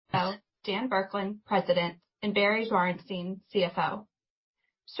Dan Burkland, President, and Barry Zwarenstein, CFO.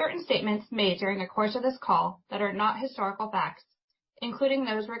 Certain statements made during the course of this call that are not historical facts, including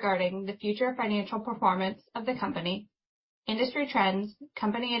those regarding the future financial performance of the company, industry trends,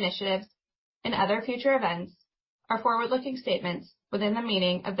 company initiatives, and other future events, are forward-looking statements within the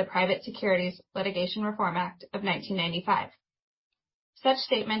meaning of the Private Securities Litigation Reform Act of 1995. Such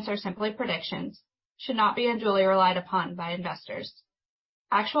statements are simply predictions, should not be unduly relied upon by investors.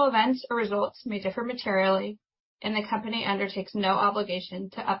 Actual events or results may differ materially, and the company undertakes no obligation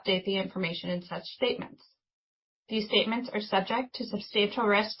to update the information in such statements. These statements are subject to substantial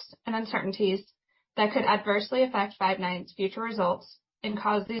risks and uncertainties that could adversely affect Five9's future results and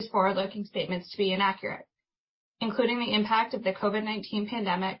cause these forward-looking statements to be inaccurate, including the impact of the COVID-19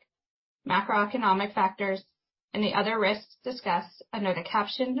 pandemic, macroeconomic factors, and the other risks discussed under the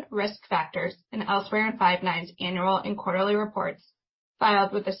captioned risk factors and elsewhere in Five9's annual and quarterly reports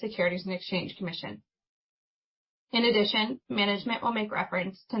filed with the Securities and Exchange Commission. In addition, management will make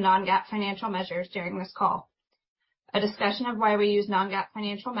reference to non-GAAP financial measures during this call. A discussion of why we use non-GAAP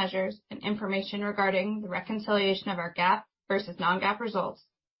financial measures and information regarding the reconciliation of our GAAP versus non-GAAP results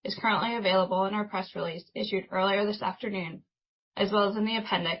is currently available in our press release issued earlier this afternoon, as well as in the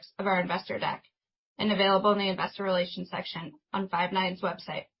appendix of our investor deck, and available in the investor relations section on Five9's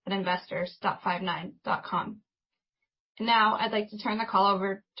website at investors.five9.com. And now I'd like to turn the call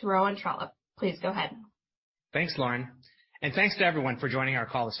over to Rowan Trollope. Please go ahead. Thanks, Lauren, and thanks to everyone for joining our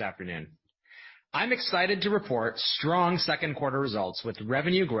call this afternoon. I'm excited to report strong second quarter results with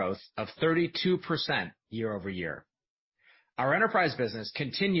revenue growth of 32% year over year. Our enterprise business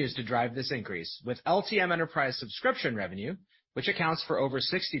continues to drive this increase, with LTM enterprise subscription revenue, which accounts for over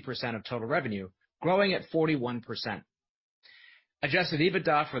 60% of total revenue, growing at 41%. Adjusted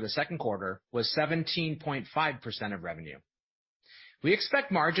EBITDA for the second quarter was 17.5% of revenue. We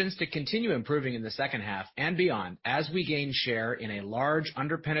expect margins to continue improving in the second half and beyond as we gain share in a large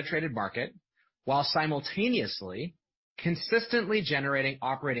underpenetrated market, while simultaneously consistently generating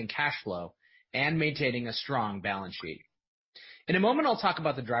operating cash flow and maintaining a strong balance sheet. In a moment, I'll talk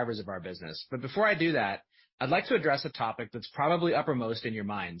about the drivers of our business, but before I do that, I'd like to address a topic that's probably uppermost in your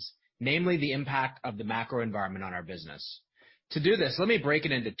minds, namely the impact of the macro environment on our business. To do this, let me break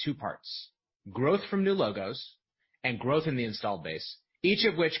it into two parts: growth from new logos and growth in the installed base, each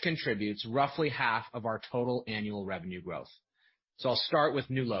of which contributes roughly half of our total annual revenue growth. So I'll start with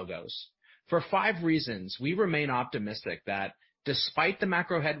new logos. For 5 reasons, we remain optimistic that despite the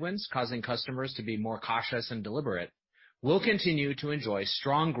macro headwinds causing customers to be more cautious and deliberate, we'll continue to enjoy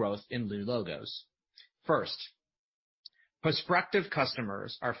strong growth in new logos. First, prospective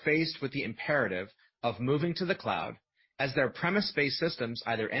customers are faced with the imperative of moving to the cloud as their premise-based systems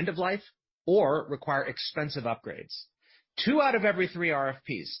either end of life or require expensive upgrades. 2 out of every 3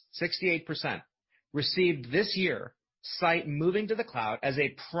 RFPs, 68%, received this year cite moving to the cloud as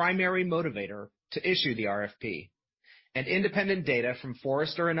a primary motivator to issue the RFP. And independent data from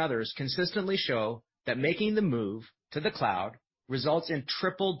Forrester and others consistently show that making the move to the cloud results in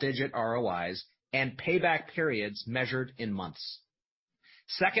triple-digit ROIs and payback periods measured in months.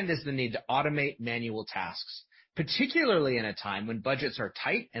 Second is the need to automate manual tasks, particularly in a time when budgets are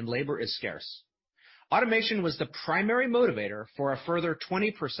tight and labor is scarce. Automation was the primary motivator for a further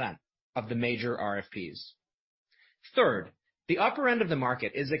 20% of the major RFPs. Third, the upper end of the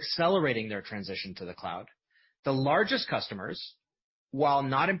market is accelerating their transition to the cloud. The largest customers, while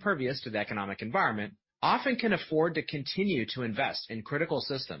not impervious to the economic environment, often can afford to continue to invest in critical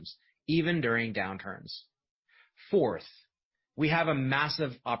systems, even during downturns. Fourth, we have a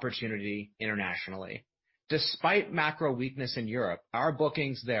massive opportunity internationally. Despite macro weakness in Europe, our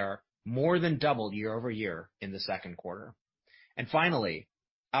bookings there more than doubled year over year in the second quarter. And finally,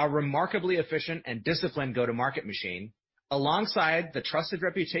 our remarkably efficient and disciplined go-to-market machine, alongside the trusted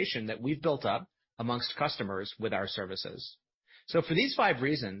reputation that we've built up amongst customers with our services. So for these 5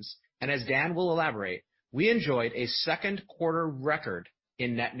 reasons, and as Dan will elaborate, we enjoyed a second quarter record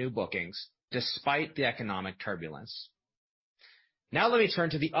in net new bookings despite the economic turbulence. Now let me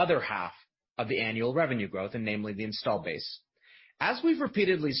turn to the other half of the annual revenue growth, and namely the install base. As we've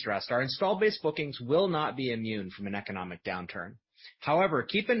repeatedly stressed, our install base bookings will not be immune from an economic downturn. However,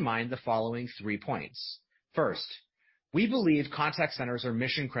 keep in mind the following 3 points. First, we believe contact centers are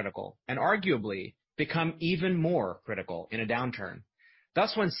mission critical and arguably become even more critical in a downturn.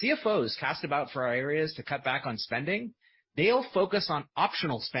 Thus, when CFOs cast about for areas to cut back on spending, they'll focus on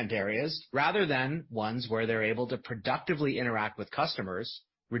optional spend areas rather than ones where they're able to productively interact with customers,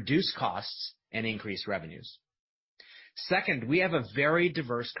 reduce costs, and increase revenues. Second, we have a very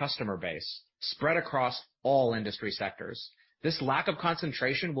diverse customer base spread across all industry sectors. This lack of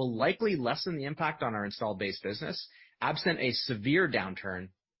concentration will likely lessen the impact on our installed base business, absent a severe downturn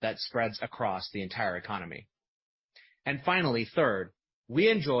that spreads across the entire economy. And finally, third, we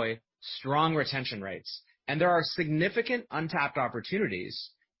enjoy strong retention rates, and there are significant untapped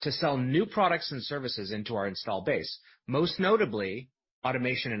opportunities to sell new products and services into our installed base, most notably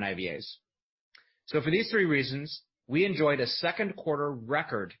automation and IVAs. So for these three reasons, we enjoyed a second quarter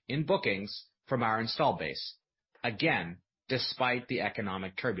record in bookings from our installed base, again, despite the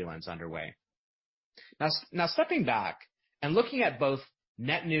economic turbulence underway. Now stepping back and looking at both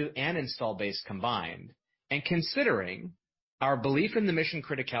net new and installed base combined, and considering our belief in the mission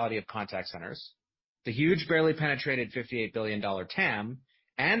criticality of contact centers, the huge barely penetrated $58 billion TAM,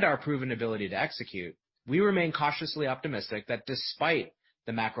 and our proven ability to execute, we remain cautiously optimistic that despite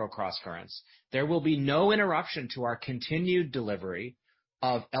the macro crosscurrents, there will be no interruption to our continued delivery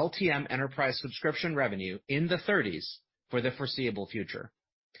of LTM enterprise subscription revenue in the 30s for the foreseeable future.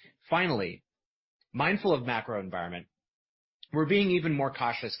 Finally, mindful of macro environment, we're being even more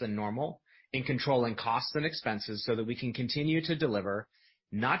cautious than normal in controlling costs and expenses so that we can continue to deliver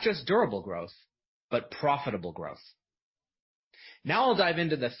not just durable growth, but profitable growth. Now I'll dive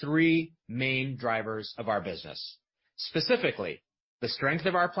into the three main drivers of our business, specifically the strength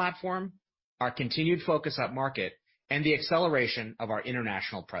of our platform, our continued focus up market, and the acceleration of our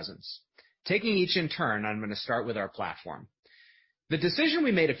international presence. Taking each in turn, I'm going to start with our platform. The decision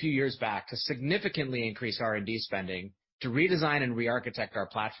we made a few years back to significantly increase R&D spending to redesign and re-architect our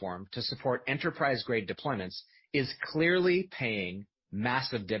platform to support enterprise-grade deployments is clearly paying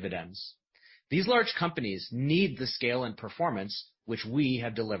massive dividends. These large companies need the scale and performance which we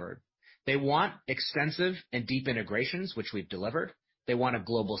have delivered. They want extensive and deep integrations, which we've delivered. They want a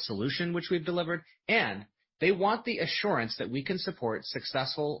global solution, which we've delivered. And they want the assurance that we can support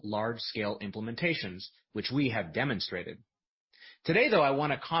successful large-scale implementations, which we have demonstrated. Today, though, I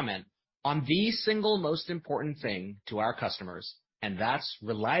want to comment on the single most important thing to our customers, and that's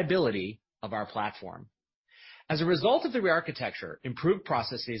reliability of our platform. As a result of the re-architecture, improved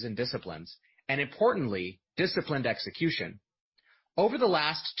processes and disciplines, and importantly, disciplined execution, over the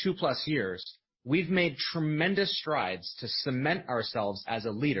last 2+ years, we've made tremendous strides to cement ourselves as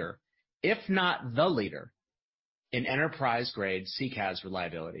a leader, if not the leader, in enterprise-grade CCaaS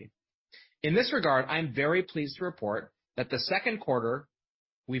reliability. In this regard, I'm very pleased to report that the second quarter,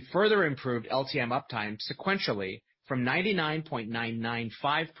 we further improved LTM uptime sequentially from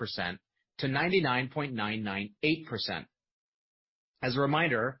 99.995% to 99.998%. As a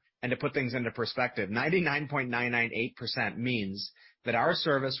reminder, and to put things into perspective, 99.998% means that our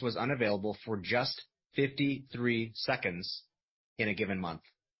service was unavailable for just 53 seconds in a given month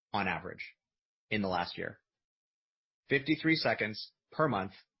on average in the last year. 53 seconds per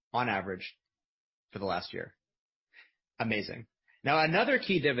month on average for the last year. Amazing. Now, another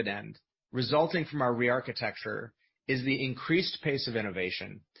key dividend resulting from our re-architecture is the increased pace of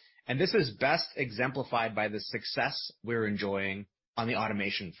innovation. And this is best exemplified by the success we're enjoying on the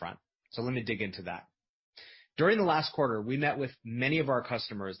automation front. So let me dig into that. During the last quarter, we met with many of our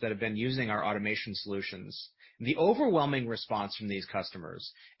customers that have been using our automation solutions. The overwhelming response from these customers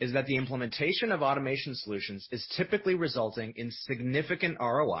is that the implementation of automation solutions is typically resulting in significant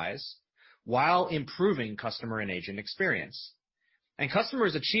ROIs while improving customer and agent experience. And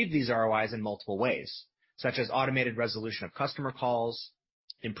customers achieve these ROIs in multiple ways, such as automated resolution of customer calls,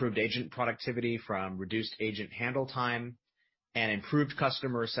 improved agent productivity from reduced agent handle time, and improved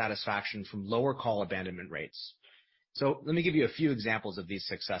customer satisfaction from lower call abandonment rates. So let me give you a few examples of these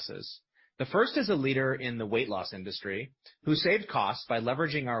successes. The first is a leader in the weight loss industry who saved costs by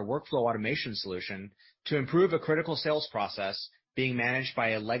leveraging our workflow automation solution to improve a critical sales process being managed by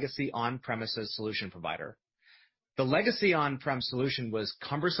a legacy on-premises solution provider. The legacy on-prem solution was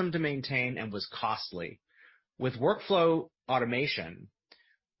cumbersome to maintain and was costly. With workflow automation,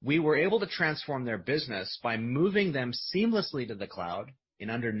 we were able to transform their business by moving them seamlessly to the cloud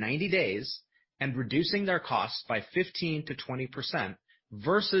in under 90 days and reducing their costs by 15 to 20%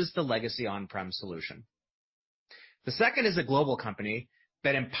 versus the legacy on-prem solution. The second is a global company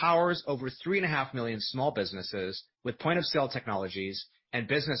that empowers over 3.5 million small businesses with point-of-sale technologies and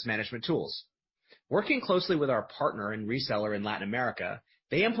business management tools. Working closely with our partner and reseller in Latin America,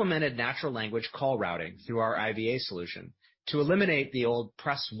 they implemented natural language call routing through our IVA solution to eliminate the old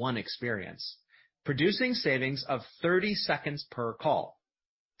press 1 experience, producing savings of 30 seconds per call.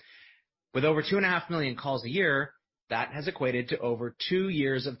 With over 2.5 million calls a year, that has equated to over 2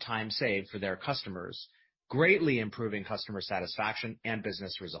 years of time saved for their customers, greatly improving customer satisfaction and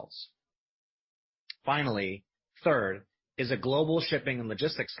business results. Finally, third is a global shipping and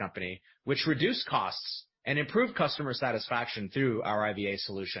logistics company which reduced costs and improved customer satisfaction through our IVA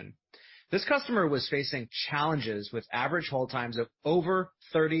solution. This customer was facing challenges with average hold times of over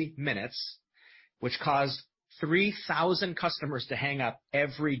 30 minutes, which caused 3,000 customers to hang up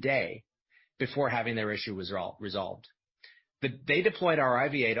every day before having their issue resolved. They deployed our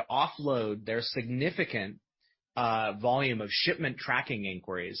IVA to offload their significant volume of shipment tracking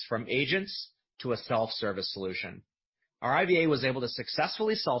inquiries from agents to a self-service solution. Our IVA was able to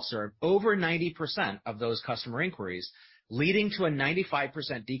successfully self-serve over 90% of those customer inquiries, leading to a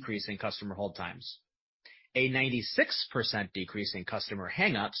 95% decrease in customer hold times, a 96% decrease in customer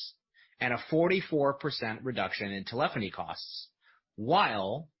hangups, and a 44% reduction in telephony costs,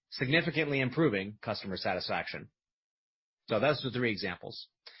 while significantly improving customer satisfaction. So those are 3 examples.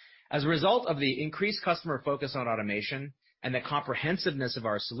 As a result of the increased customer focus on automation and the comprehensiveness of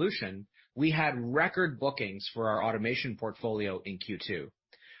our solution, we had record bookings for our automation portfolio in Q2.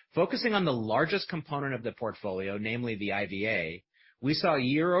 Focusing on the largest component of the portfolio, namely the IVA, we saw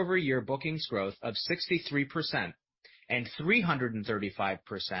year-over-year bookings growth of 63% and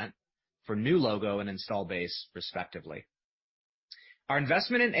 335% for new logo and install base, respectively. Our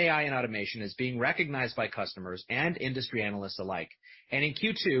investment in AI and automation is being recognized by customers and industry analysts alike. And in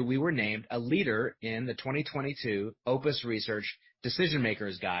Q2, we were named a leader in the 2022 Opus Research Decision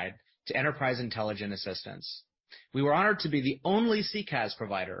Makers Guide to Enterprise Intelligent Assistance. We were honored to be the only CCaaS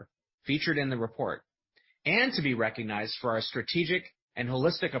provider featured in the report, and to be recognized for our strategic and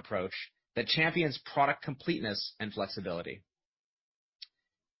holistic approach that champions product completeness and flexibility.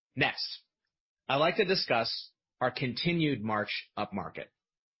 Next, I'd like to discuss our continued march upmarket.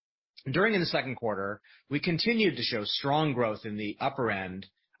 During the second quarter, we continued to show strong growth in the upper end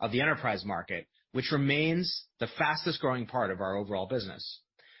of the enterprise market, which remains the fastest growing part of our overall business.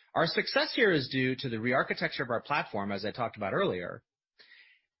 Our success here is due to the re-architecture of our platform, as I talked about earlier,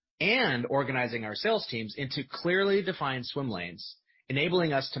 and organizing our sales teams into clearly defined swim lanes,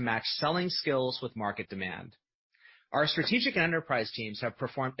 enabling us to match selling skills with market demand. Our strategic and enterprise teams have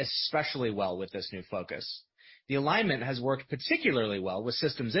performed especially well with this new focus. The alignment has worked particularly well with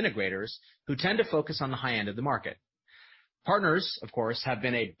systems integrators who tend to focus on the high end of the market. Partners, of course, have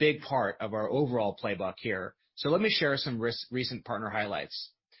been a big part of our overall playbook here, so let me share some recent partner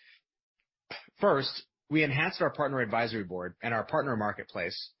highlights. First, we enhanced our partner advisory board and our partner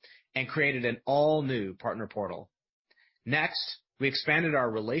marketplace and created an all-new partner portal. Next, we expanded our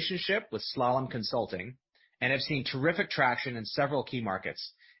relationship with Slalom Consulting and have seen terrific traction in several key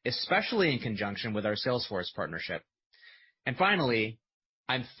markets, especially in conjunction with our Salesforce partnership. And finally,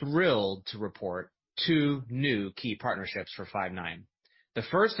 I'm thrilled to report 2 new key partnerships for Five9. The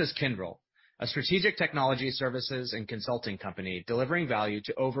first is Kyndryl, a strategic technology services and consulting company delivering value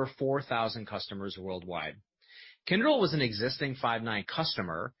to over 4,000 customers worldwide. Kyndryl was an existing Five9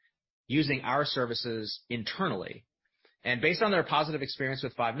 customer using our services internally. And based on their positive experience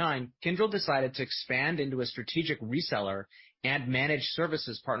with Five9, Kyndryl decided to expand into a strategic reseller and managed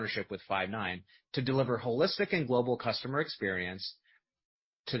services partnership with Five9 to deliver holistic and global customer experience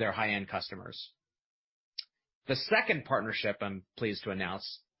to their high-end customers. The second partnership I'm pleased to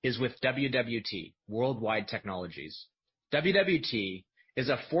announce is with WWT, Worldwide Technologies. WWT is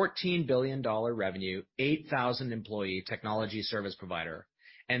a $14 billion revenue, 8,000 employee technology service provider,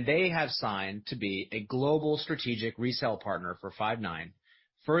 and they have signed to be a global strategic resale partner for Five9,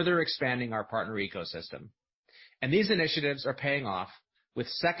 further expanding our partner ecosystem. And these initiatives are paying off with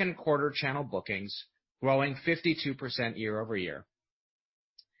second quarter channel bookings growing 52% year over year.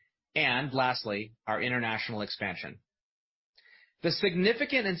 And lastly, our international expansion. The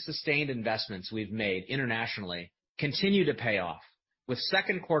significant and sustained investments we've made internationally continue to pay off, with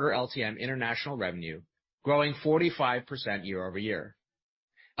second quarter LTM international revenue growing 45% year over year.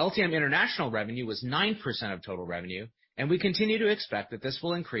 LTM international revenue was 9% of total revenue, and we continue to expect that this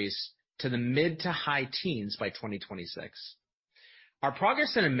will increase to the mid to high teens by 2026. Our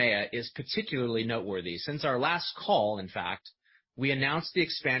progress in EMEA is particularly noteworthy. Since our last call, in fact, we announced the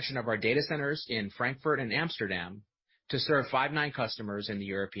expansion of our data centers in Frankfurt and Amsterdam to serve Five9 customers in the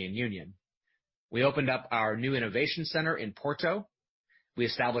European Union. We opened up our new innovation center in Porto. We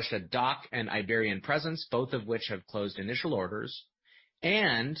established a DACH and Iberian presence, both of which have closed initial orders,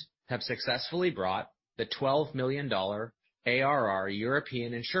 and have successfully brought the $12 million ARR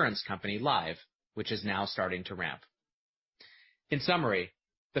European insurance company live, which is now starting to ramp. In summary,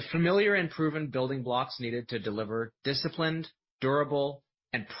 the familiar and proven building blocks needed to deliver disciplined, durable,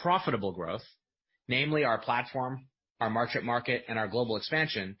 and profitable growth, namely our platform, our market, and our global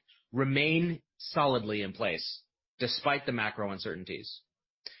expansion, remain solidly in place despite the macro uncertainties.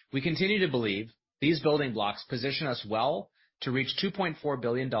 We continue to believe these building blocks position us well to reach $2.4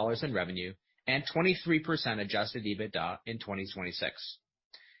 billion in revenue and 23% adjusted EBITDA in 2026.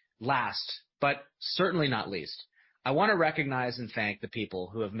 Last, but certainly not least, I want to recognize and thank the people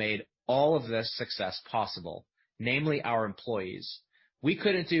who have made all of this success possible, namely our employees. We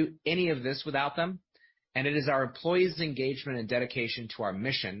couldn't do any of this without them, and it is our employees' engagement and dedication to our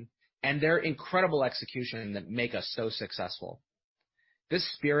mission and their incredible execution that make us so successful. This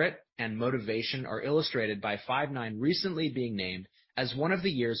spirit and motivation are illustrated by Five9 recently being named as one of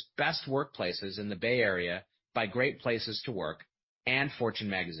the year's best workplaces in the Bay Area by Great Places to Work and Fortune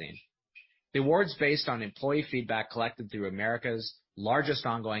magazine. The award's based on employee feedback collected through America's largest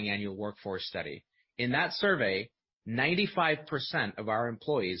ongoing annual workforce study. In that survey, 95% of our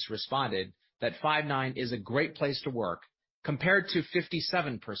employees responded that Five9 is a great place to work, compared to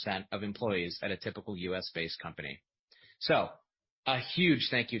 57% of employees at a typical US-based company. So, a huge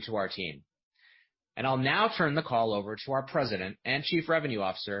thank you to our team. And I'll now turn the call over to our President and Chief Revenue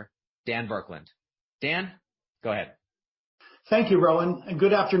Officer, Dan Burkland. Dan, go ahead. Thank you, Rowan, and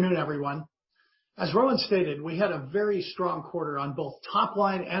good afternoon, everyone. As Rowan stated, we had a very strong quarter on both top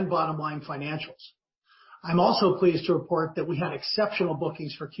line and bottom line financials. I'm also pleased to report that we had exceptional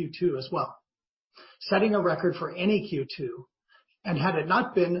bookings for Q2 as well, setting a record for any Q2. And had it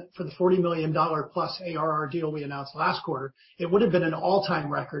not been for the $40 million plus ARR deal we announced last quarter, it would have been an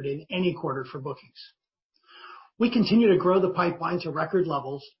all-time record in any quarter for bookings. We continue to grow the pipeline to record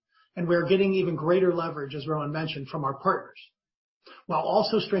levels, and we're getting even greater leverage, as Rowan mentioned, from our partners, while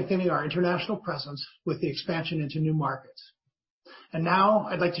also strengthening our international presence with the expansion into new markets. And now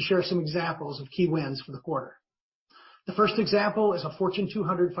I'd like to share some examples of key wins for the quarter. The first example is a Fortune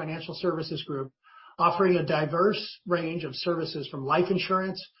 200 financial services group offering a diverse range of services from life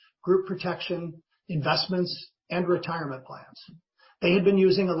insurance, group protection, investments, and retirement plans. They had been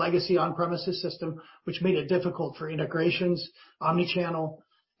using a legacy on-premises system, which made it difficult for integrations, omnichannel,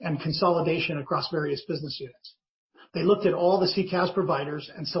 and consolidation across various business units. They looked at all the CCaaS providers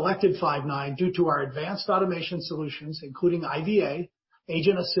and selected Five9 due to our advanced automation solutions, including IVA,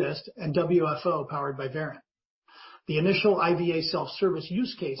 Agent Assist, and WFO powered by Verint. The initial IVA self-service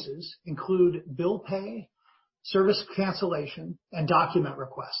use cases include bill pay, service cancellation, and document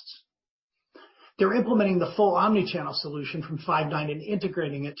requests. They're implementing the full omnichannel solution from Five9 and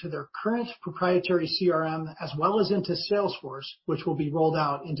integrating it to their current proprietary CRM as well as into Salesforce, which will be rolled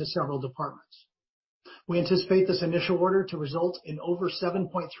out into several departments. We anticipate this initial order to result in over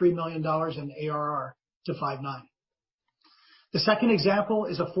 $7.3 million in ARR to Five9. The second example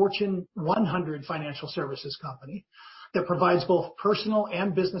is a Fortune 100 financial services company that provides both personal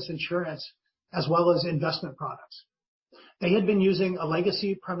and business insurance as well as investment products. They had been using a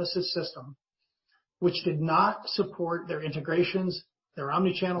legacy premises system which did not support their integrations, their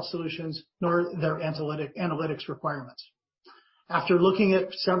omnichannel solutions, nor their analytics requirements. After looking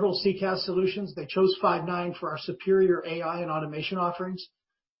at several CCaaS solutions, they chose Five9 for our superior AI and automation offerings,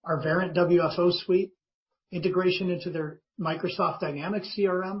 our Verint WFO suite, integration into their Microsoft Dynamics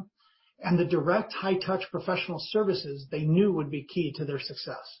CRM, and the direct high-touch professional services they knew would be key to their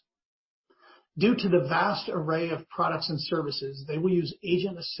success. Due to the vast array of products and services, they will use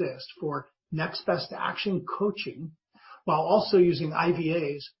Agent Assist for next best action coaching, while also using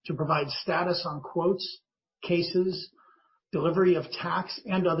IVAs to provide status on quotes, cases, delivery of tax,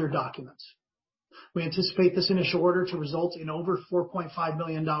 and other documents. We anticipate this initial order to result in over $4.5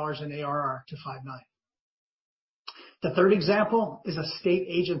 million in ARR to Five9. The third example is a state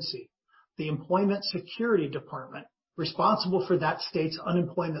agency, the Employment Security Department, responsible for that state's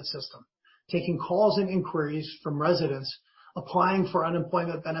unemployment system, taking calls and inquiries from residents applying for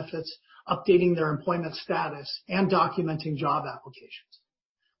unemployment benefits, updating their employment status, and documenting job applications.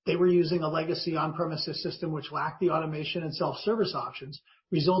 They were using a legacy on-premises system which lacked the automation and self-service options,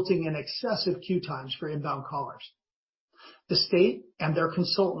 resulting in excessive queue times for inbound callers. The state and their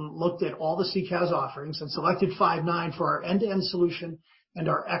consultant looked at all the CCaaS offerings and selected Five9 for our end-to-end solution and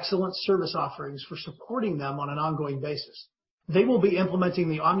our excellent service offerings for supporting them on an ongoing basis. They will be implementing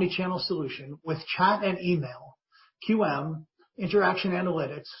the omnichannel solution with chat and email, QM, interaction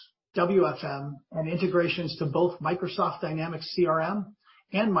analytics, WFM, and integrations to both Microsoft Dynamics CRM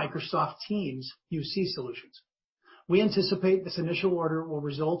and Microsoft Teams UC solutions. We anticipate this initial order will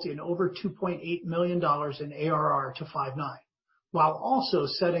result in over $2.8 million in ARR to Five9, while also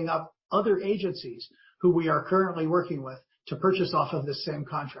setting up other agencies who we are currently working with to purchase off of this same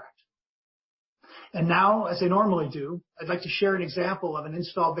contract. And now, as I normally do, I'd like to share an example of an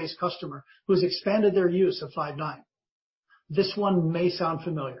install-based customer who has expanded their use of Five9. This one may sound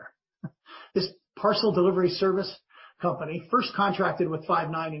familiar. This parcel delivery service company first contracted with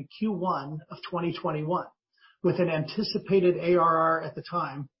Five9 in Q1 of 2021, with an anticipated ARR at the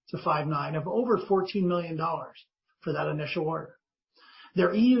time to Five9 of over $14 million for that initial order.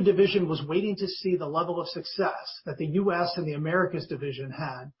 Their EU division was waiting to see the level of success that the US and the Americas division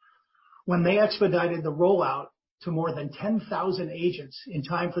had when they expedited the rollout to more than 10,000 agents in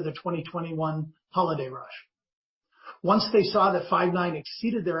time for the 2021 holiday rush. Once they saw that Five9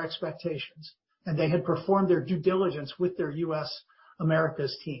 exceeded their expectations and they had performed their due diligence with their US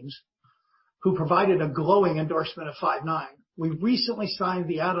Americas teams, who provided a glowing endorsement of Five9, we recently signed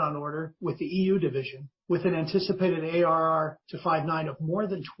the add-on order with the EU division with an anticipated ARR to Five9 of more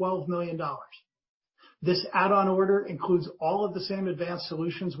than $12 million. This add-on order includes all of the same advanced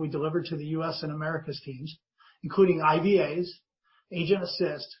solutions we delivered to the US and Americas teams, including IVAs, Agent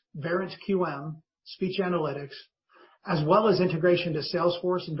Assist, Verint QM, speech analytics, as well as integration to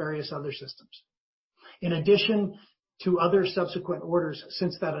Salesforce and various other systems. In addition to other subsequent orders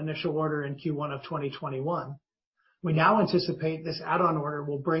since that initial order in Q1 of 2021, we now anticipate this add-on order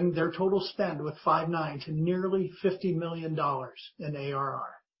will bring their total spend with Five9 to nearly $50 million in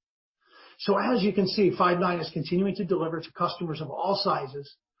ARR. So as you can see, Five9 is continuing to deliver to customers of all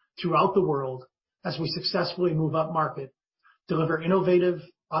sizes throughout the world as we successfully move up market, deliver innovative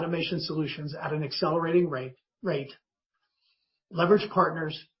automation solutions at an accelerating rate, leverage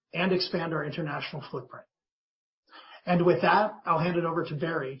partners, and expand our international footprint. And with that, I'll hand it over to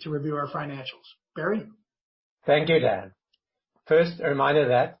Barry to review our financials. Barry? Thank you, Dan. First, a reminder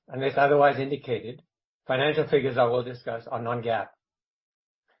that, unless otherwise indicated, financial figures I will discuss are non-GAAP.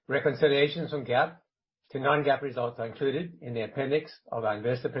 Reconciliations from GAAP to non-GAAP results are included in the appendix of our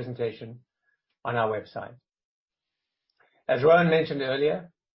investor presentation on our website. As Rowan mentioned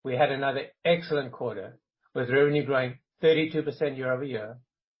earlier, we had another excellent quarter with revenue growing 32% year over year,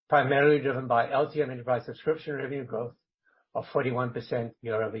 primarily driven by LTM enterprise subscription revenue growth of 41%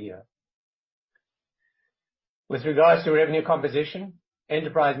 year over year. With regards to revenue composition,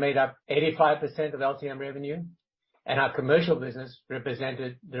 enterprise made up 85% of LTM revenue, and our commercial business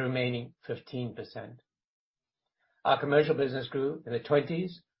represented the remaining 15%. Our commercial business grew in the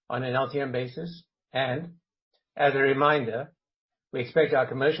 20s on an LTM basis, and as a reminder, we expect our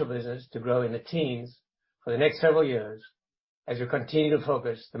commercial business to grow in the teens for the next several years as we continue to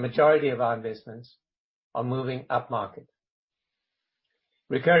focus the majority of our investments on moving upmarket.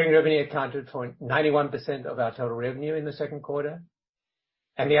 Recurring revenue accounted for 91% of our total revenue in the second quarter,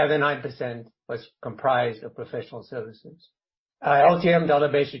 and the other 9% was comprised of professional services. Our LTM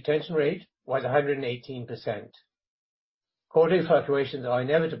dollar-based retention rate was 118%. Quarterly fluctuations are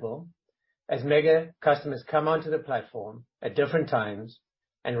inevitable as mega customers come onto the platform at different times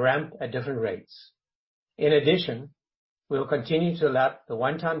and ramp at different rates. In addition, we will continue to lap the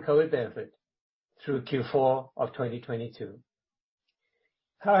one-time COVID benefit through Q4 of 2022.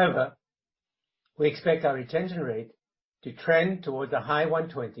 However, we expect our retention rate to trend towards the high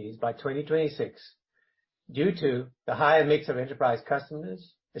 120s by 2026 due to the higher mix of enterprise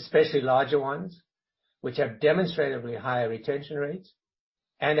customers, especially larger ones, which have demonstratively higher retention rates,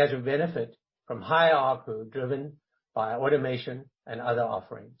 and as we benefit from higher ARPU driven by automation and other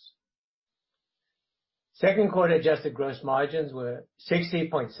offerings. Second quarter adjusted gross margins were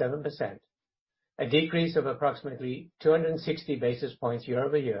 60.7%, a decrease of approximately 260 basis points year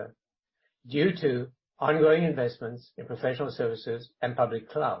over year due to ongoing investments in professional services and public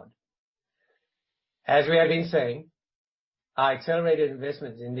cloud. As we have been saying, our accelerated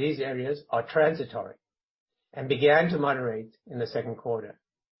investments in these areas are transitory and began to moderate in the second quarter.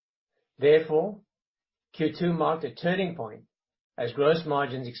 Therefore, Q2 marked a turning point as gross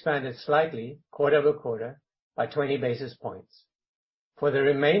margins expanded slightly quarter over quarter by 20 basis points. For the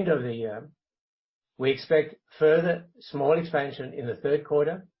remainder of the year, we expect further small expansion in the third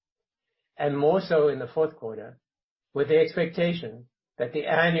quarter and more so in the fourth quarter, with the expectation that the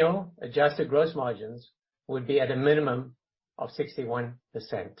annual adjusted gross margins would be at a minimum of 61%.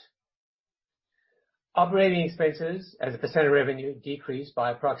 Operating expenses as a percent of revenue decreased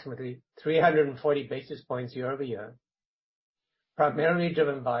by approximately 340 basis points year over year, primarily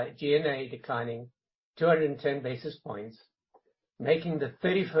driven by G&A declining 210 basis points, making the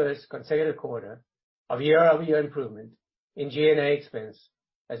 31st consecutive quarter of year-over-year improvement in G&A expense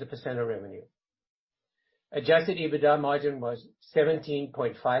as a percent of revenue. Adjusted EBITDA margin was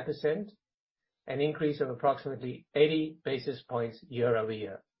 17.5%, an increase of approximately 80 basis points year over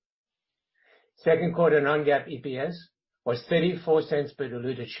year. Second quarter non-GAAP EPS was 34 cents per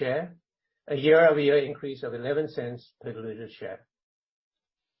diluted share, a year-over-year increase of 11 cents per diluted share.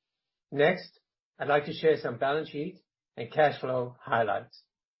 Next, I'd like to share some balance sheet and cash flow highlights.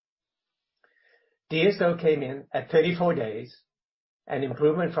 DSO came in at 34 days, an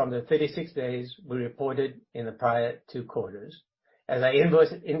improvement from the 36 days we reported in the prior 2 quarters as our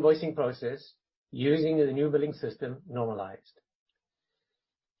invoicing process using the new billing system normalized.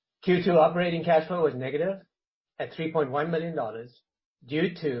 Q2 operating cash flow was negative at $3.1 million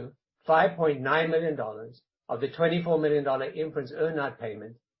due to $5.9 million of the $24 million Inference earn-out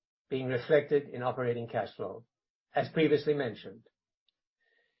payment being reflected in operating cash flow, as previously mentioned.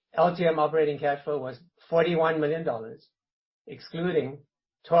 LTM operating cash flow was $41 million, excluding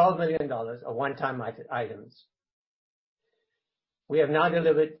 $12 million of one-time items. We have now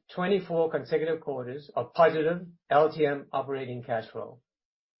delivered 24 consecutive quarters of positive LTM operating cash flow.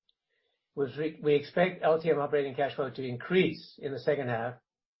 We expect LTM operating cash flow to increase in the second half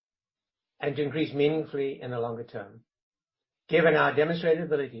and to increase meaningfully in the longer term, given our demonstrated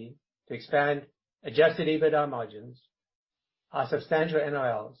ability to expand adjusted EBITDA margins, our substantial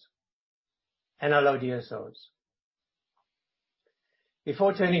NOLs, and our low DSOs.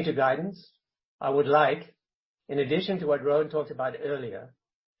 Before turning to guidance, I would like, in addition to what Rowan talked about earlier,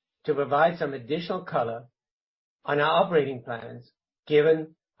 to provide some additional color on our operating plans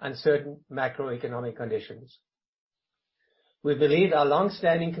given uncertain macroeconomic conditions. We believe our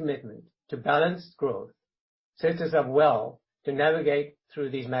long-standing commitment to balanced growth sets us up well to navigate through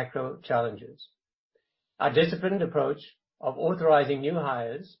these macro challenges. Our disciplined approach of authorizing new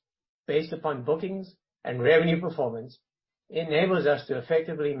hires based upon bookings and revenue performance enables us to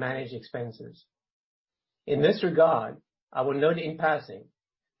effectively manage expenses. In this regard, I will note in passing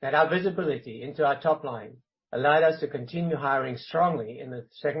that our visibility into our top line allowed us to continue hiring strongly in the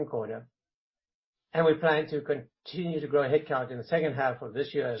second quarter, and we plan to continue to grow headcount in the second half of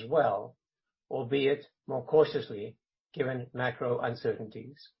this year as well, albeit more cautiously given macro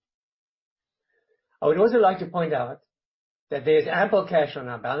uncertainties. I would also like to point out that there is ample cash on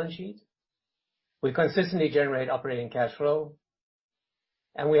our balance sheet. We consistently generate operating cash flow,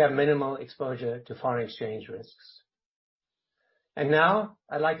 and we have minimal exposure to foreign exchange risks. And now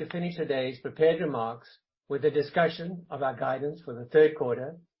I'd like to finish today's prepared remarks with a discussion of our guidance for the third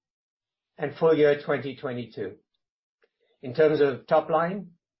quarter and full year 2022. In terms of top line,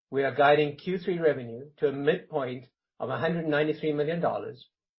 we are guiding Q3 revenue to a midpoint of $193 million,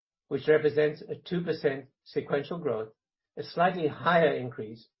 which represents a 2% sequential growth, a slightly higher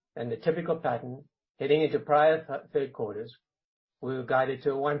increase than the typical pattern heading into prior third quarters. We were guided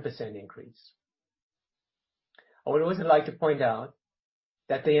to a 1% increase. I would also like to point out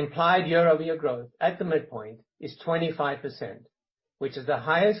that the implied year-over-year growth at the midpoint is 25%, which is the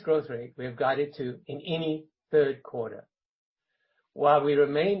highest growth rate we have guided to in any third quarter. While we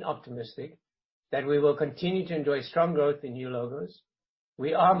remain optimistic that we will continue to enjoy strong growth in new logos,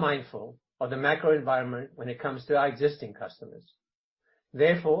 we are mindful of the macro environment when it comes to our existing customers.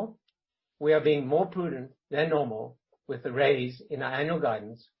 Therefore, we are being more prudent than normal with the raise in our annual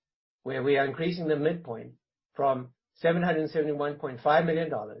guidance, where we are increasing the midpoint from $771.5 million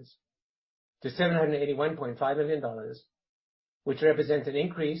to $781.5 million, which represents an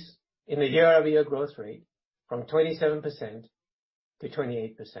increase in the year-over-year growth rate from 27% to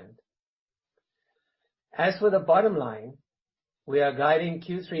 28%. As for the bottom line, we are guiding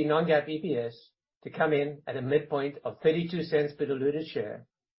Q3 non-GAAP EPS to come in at a midpoint of 32 cents per diluted share,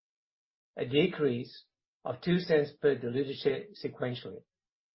 a decrease of 2 cents per diluted share sequentially.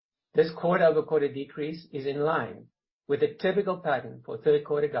 This quarter-over-quarter decrease is in line with a typical pattern for third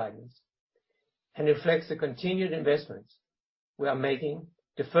quarter guidance and reflects the continued investments we are making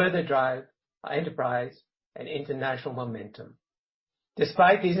to further drive our enterprise and international momentum.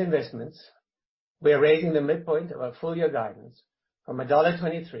 Despite these investments, we are raising the midpoint of our full year guidance from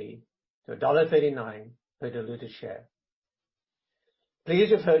 $1.23 to $1.39 per diluted share.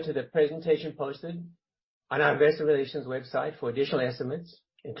 Please refer to the presentation posted on our investor relations website for additional estimates,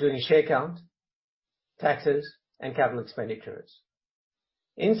 including share count, taxes, and capital expenditures.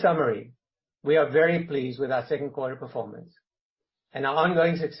 In summary, we are very pleased with our second quarter performance and our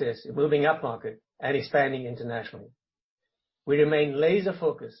ongoing success in moving upmarket and expanding internationally. We remain laser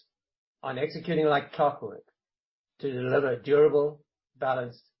focused on executing like clockwork to deliver durable,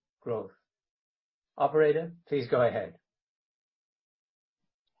 balanced growth. Operator, please go ahead.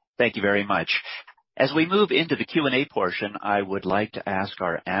 Thank you very much. As we move into the Q&A portion, I would like to ask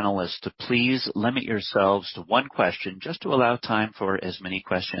our analysts to please limit yourselves to one question just to allow time for as many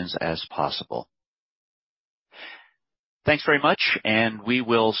questions as possible. Thanks very much, and we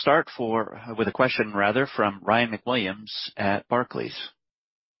will start with a question from Ryan McWilliams at Barclays.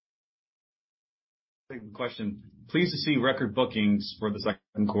 Question. Pleased to see record bookings for the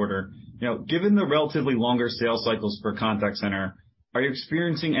second quarter. Given the relatively longer sales cycles for contact center, are you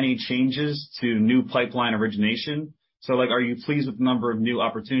experiencing any changes to new pipeline origination? So like, are you pleased with the number of new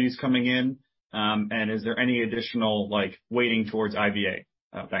opportunities coming in? And is there any additional like weighting towards IVA?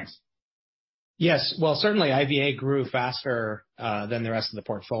 Thanks. Yes. Well, certainly IVA grew faster than the rest of the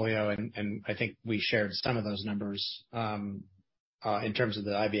portfolio, and I think we shared some of those numbers in terms of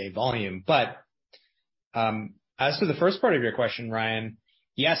the IVA volume. But as to the first part of your question, Ryan,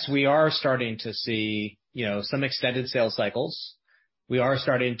 yes, we are starting to see, some extended sales cycles. We are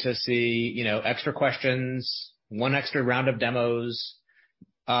starting to see, extra questions, one extra round of demos,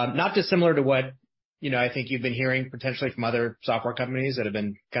 not dissimilar to what, I think you've been hearing potentially from other software companies that have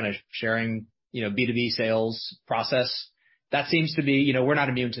been kind of sharing, B2B sales process. That seems to be, we're not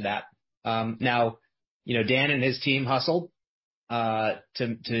immune to that. Now, Dan and his team hustled to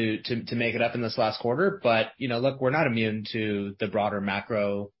make it up in this last quarter. But, look, we're not immune to the broader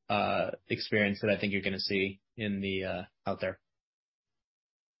macro experience that I think you're going to see in the out there.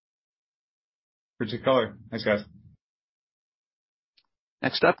 Appreciate the color. Thanks, guys.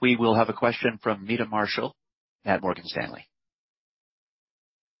 Next up, we will have a question from Meta Marshall at Morgan Stanley.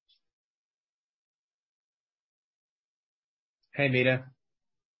 Hey, Meta.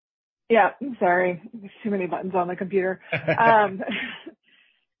 Yeah, I'm sorry. There's too many buttons on the computer.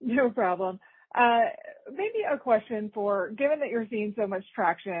 No problem. Maybe a question given that you're seeing so much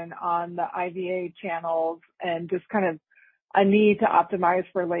traction on the IVA channels and just kind of a need to optimize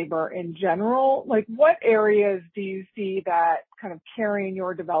for labor in general, like what areas do you see that kind of carrying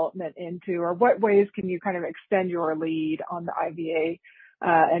your development into, or what ways can you kind of extend your lead on the IVA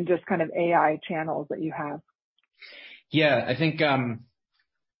and just kind of AI channels that you have? Yeah, I think,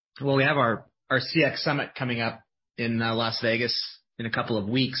 we have our CX Summit coming up in Las Vegas in a couple of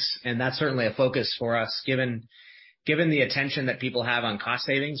weeks, and that's certainly a focus for us, given the attention that people have on cost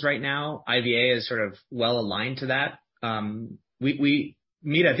savings right now. IVA is sort of well aligned to that.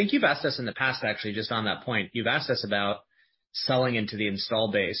 Meta, I think you've asked us in the past, actually, just on that point, you've asked us about selling into the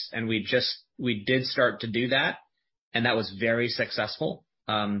install base, and we did start to do that, and that was very successful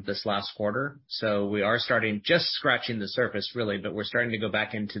this last quarter. So we are just scratching the surface, really, but we're starting to go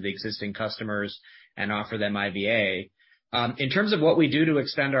back into the existing customers and offer them IVA. In terms of what we do to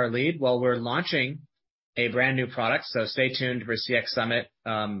extend our lead, well, we're launching a brand new product, so stay tuned for CX Summit.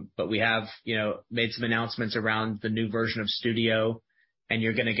 But we have, made some announcements around the new version of Studio, and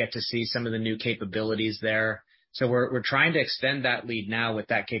you're going to get to see some of the new capabilities there. So we're trying to extend that lead now with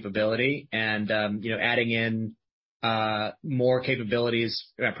that capability, and adding in more capabilities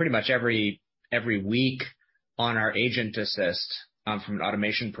pretty much every week on our Agent Assist from an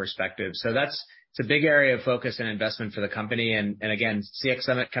automation perspective. So it's a big area of focus and investment for the company. And again, CX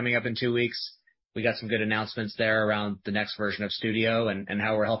Summit coming up in 2 weeks. We got some good announcements there around the next version of Studio and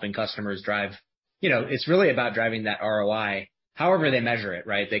how we're helping customers drive. It's really about driving that ROI, however they measure it,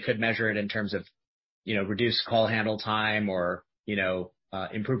 right? They could measure it in terms of, reduce call handle time or,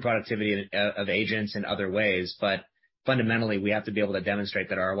 improve productivity of agents in other ways. But fundamentally, we have to be able to demonstrate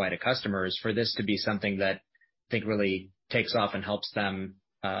that ROI to customers for this to be something that I think really takes off and helps them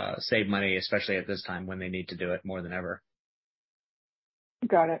save money, especially at this time when they need to do it more than ever.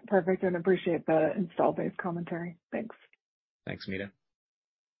 Got it. Perfect. And appreciate the install-based commentary. Thanks. Thanks, Meta.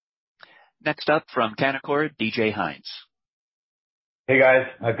 Next up from Canaccord, DJ Hines. Hey, guys.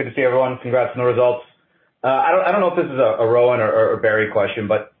 Good to see everyone. Congrats on the results. I don't know if this is a Rowan or Barry question,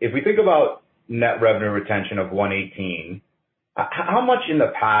 but if we think about net revenue retention of 118, how much in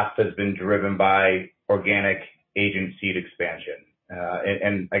the past has been driven by organic agent seat expansion?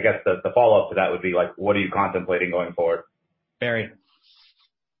 And I guess the follow-up to that would be like, what are you contemplating going forward? Barry.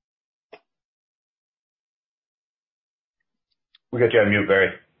 We got you on mute, Barry.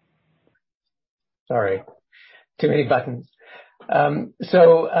 Sorry. Too many buttons.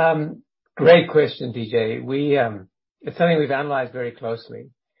 Great question, DJ. It's something we've analyzed very closely.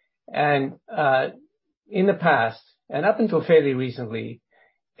 And in the past, and up until fairly recently,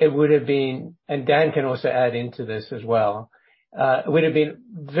 it would have been, and Dan can also add into this as well, it would have been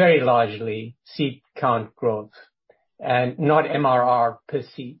very largely seat count growth and not MRR per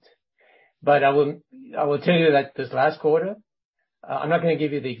seat. But I will tell you that this last quarter, I'm not going to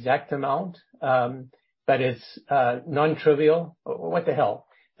give you the exact amount, but it's non-trivial. What the hell?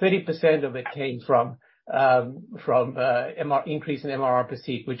 30% of it came from increase in MRR per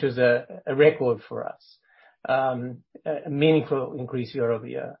seat, which was a record for us, a meaningful increase year over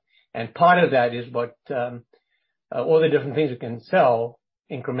year. And part of that is what all the different things we can sell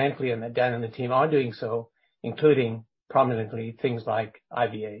incrementally, and that Dan and the team are doing so, including prominently things like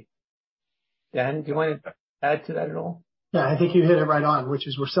IVA. Dan, do you want to add to that at all? Yeah, I think you hit it right on, which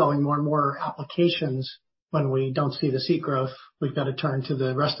is we're selling more and more applications. When we don't see the seat growth, we've got to turn to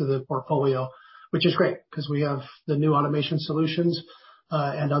the rest of the portfolio. which is great because we have the new automation solutions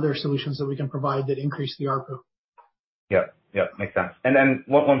and other solutions that we can provide that increase the ARPU. Yep, makes sense. And then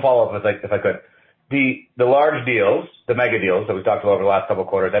one follow-up, if I could. The large deals, the mega deals that we talked about over the last couple of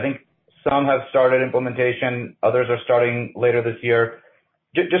quarters, I think some have started implementation, others are starting later this year.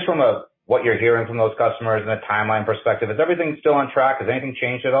 Just from what you're hearing from those customers and a timeline perspective, is everything still on track? Has anything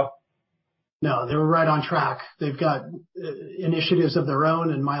changed at all? No, they're right on track. They've got initiatives of their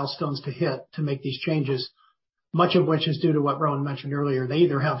own and milestones to hit to make these changes, much of which is due to what Rowan mentioned earlier. They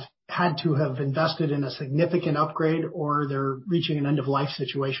either have had to have invested in a significant upgrade or they're reaching an end-of-life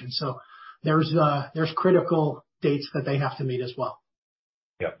situation. So there's critical dates that they have to meet as well.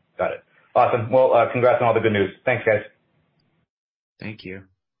 Yep, got it. Awesome. Well, congrats on all the good news. Thanks, guys. Thank you.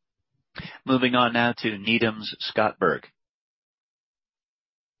 Moving on now to Needham's Scott Berg.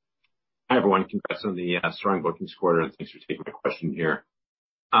 Hi, everyone. Congrats on the strong bookings quarter, and thanks for taking my question here.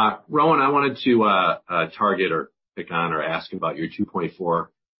 Rowan, I wanted to target or pick on or ask about your $2.4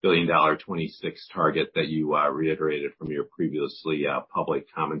 billion 26 target that you reiterated from your previously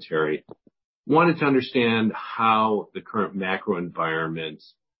public commentary. Wanted to understand how the current macro environment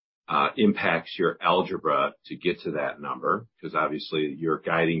impacts your algebra to get to that number, because obviously you're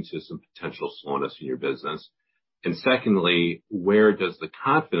guiding to some potential slowness in your business. And secondly, where does the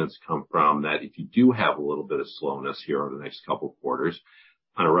confidence come from that if you do have a little bit of slowness here over the next couple of quarters,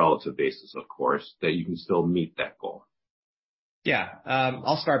 on a relative basis, of course, that you can still meet that goal? Yeah,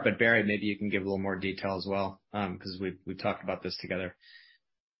 I'll start, but Barry, maybe you can give a little more detail as well, because we've talked about this together.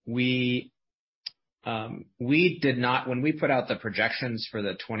 We did not, when we put out the projections for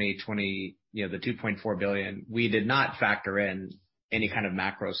the 2020, the 2.4 billion, we did not factor in any kind of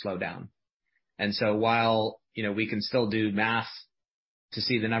macro slowdown. And so while, we can still do math to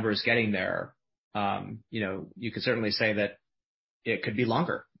see the numbers getting there, you could certainly say that it could be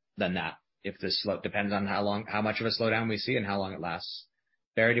longer than that if this depends on how much of a slowdown we see and how long it lasts.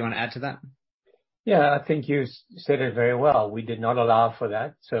 Barry, do you want to add to that? Yeah, I think you said it very well. We did not allow for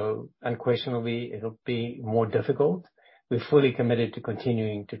that. So unquestionably, it'll be more difficult. We're fully committed to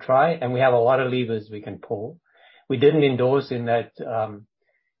continuing to try, and we have a lot of levers we can pull. We didn't endorse in that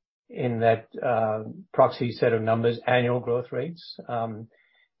proxy set of numbers annual growth rates.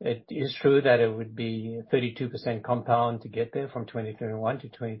 It is true that it would be 32% compound to get there from 2021 to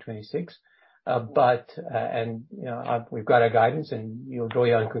 2026. We've got our guidance, and you'll draw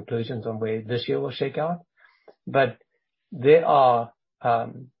your own conclusions on where this year will shake out. But there are a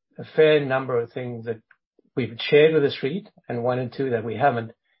fair number of things that we've shared with the street, and 1 and 2 that we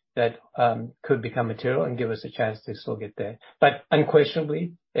haven't, that could become material and give us a chance to still get there. But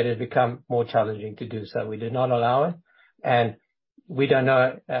unquestionably, it has become more challenging to do so. We did not allow it, and we don't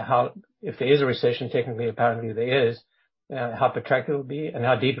know if there is a recession, technically, apparently there is, how protracted it will be and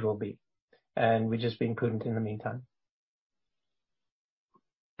how deep it will be. And we're just being prudent in the meantime.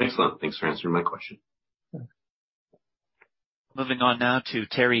 Excellent. Thanks for answering my question. Moving on now to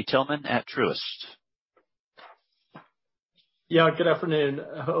Terry Tillman at Truist. Yeah, good afternoon.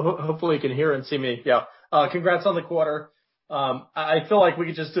 Hopefully you can hear and see me. Yeah. Congrats on the quarter. I feel like we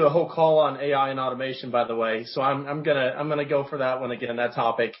could just do a whole call on AI and automation, by the way. So I'm gonna go for that one again, that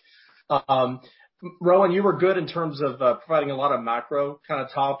topic. Rowan, you were good in terms of providing a lot of macro kind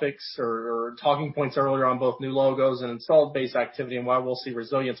of topics or talking points earlier on both new logos and installed base activity and why we'll see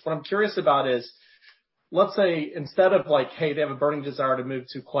resilience. What I'm curious about is, let's say instead of like, hey, they have a burning desire to move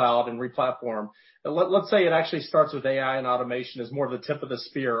to cloud and replatform, let's say it actually starts with AI and automation as more of the tip of the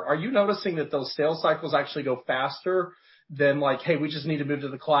spear. Are you noticing that those sales cycles actually go faster than like, hey, we just need to move to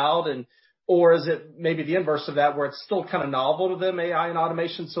the cloud? Or is it maybe the inverse of that, where it's still kind of novel to them, AI and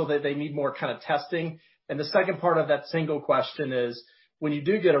automation, so that they need more kind of testing? And the second part of that single question is, when you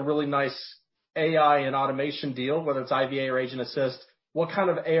do get a really nice AI and automation deal, whether it's IVA or Agent Assist, what kind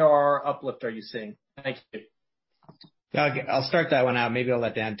of ARR uplift are you seeing? Thank you. Yeah, I'll start that one out. Maybe I'll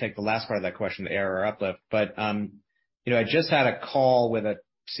let Dan take the last part of that question, the ARR uplift. But, I just had a call with a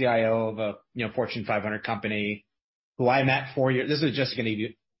CIO of a, Fortune 500 company who I met 4 years. This is just going to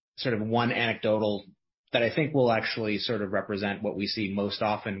be sort of one anecdotal that I think will actually sort of represent what we see most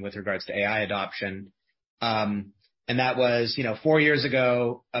often with regards to AI adoption. And that was, 4 years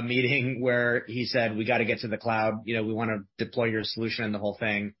ago, a meeting where he said, we got to get to the cloud. We want to deploy your solution and the whole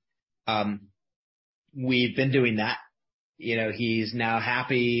thing. We've been doing that. He's now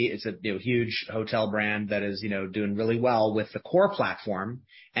happy. It's a huge hotel brand that is, doing really well with the core platform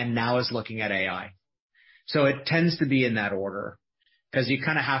and now is looking at AI. So it tends to be in that order, because you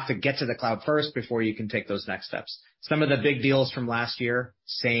kind of have to get to the cloud first before you can take those next steps. Some of the big deals from last year,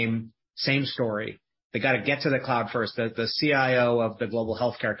 same story. they got to get to the cloud first. The CIO of the global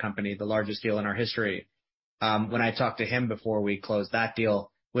healthcare company, the largest deal in our history, when I talked to him before we closed that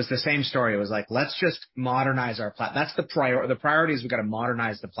deal, was the same story. It was like, let's just modernize our platform. That's the priority is we got to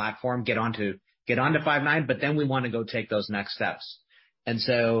modernize the platform, get onto Five9, but then we want to go take those next steps. And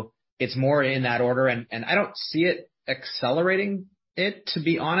so it's more in that order. And I don't see it accelerating it, to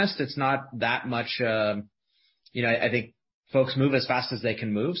be honest. It's not that much, I think folks move as fast as they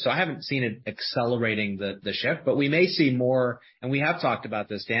can move. So I haven't seen it accelerating the shift, but we may see more. And we have talked about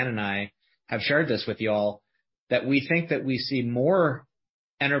this. Dan and I have shared this with you all, that we think that we see more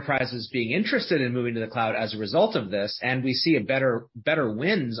enterprises being interested in moving to the cloud as a result of this. And we see a better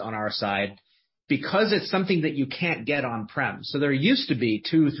wins on our side because it's something that you can't get on-prem. So there used to be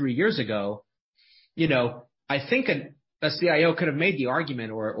 2-3 years ago, I think a CIO could have made the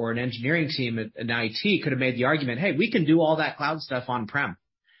argument, or an engineering team at an IT could have made the argument, hey, we can do all that cloud stuff on-prem,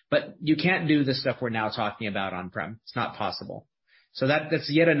 but you can't do the stuff we're now talking about on-prem. It's not possible. So that's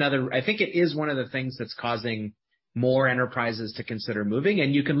yet another, I think it is one of the things that's causing more enterprises to consider moving.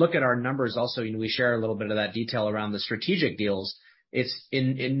 And you can look at our numbers also. We share a little bit of that detail around the strategic deals. It's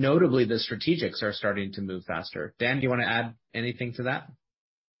notably the strategics are starting to move faster. Dan, do you want to add anything to that?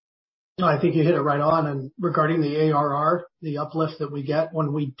 No, I think you hit it right on. And regarding the ARR, the uplift that we get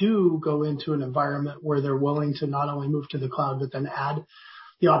when we do go into an environment where they're willing to not only move to the cloud, but then add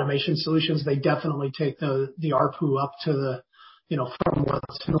the automation solutions, they definitely take the ARPU up to the, from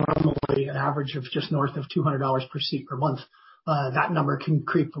what's normally an average of just north of $200 per seat per month. That number can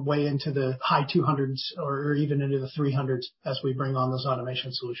creep way into the high 200s or even into the 300s as we bring on those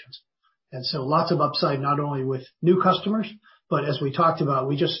automation solutions. And so lots of upside, not only with new customers, but as we talked about,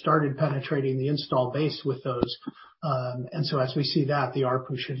 we just started penetrating the install base with those. And so as we see that, the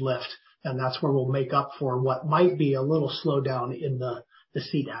ARPU should lift, and that's where we'll make up for what might be a little slowdown in the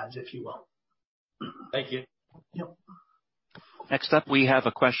seat adds, if you will. Thank you. Yep. Next up, we have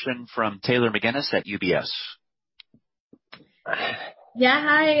a question from Taylor McGinnis at UBS. Yeah,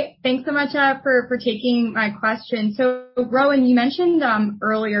 hi. Thanks so much for taking my question. So, Rowan, you mentioned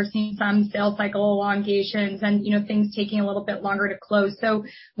earlier seeing some sales cycle elongations and things taking a little bit longer to close. So,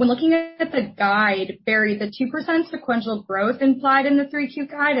 when looking at the guide, Barry, the 2% sequential growth implied in the 3Q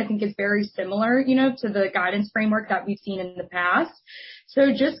guide, I think is very similar, to the guidance framework that we've seen in the past.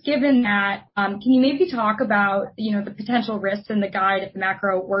 So just given that, can you maybe talk about, the potential risks in the guide if the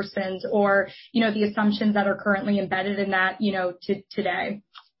macro worsens, or, the assumptions that are currently embedded in that, today?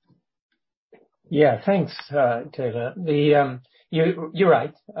 Yeah, thanks, Taylor. You're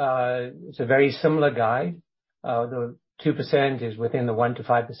right. It's a very similar guide. The 2% is within the 1 to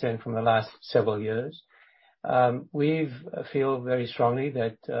 5% from the last several years. We feel very strongly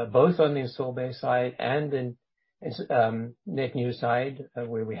that both on the install base side and in net new side,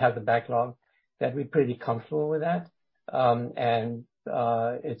 where we have the backlog, that we're pretty comfortable with that. And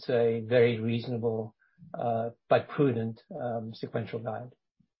it's a very reasonable but prudent sequential guide.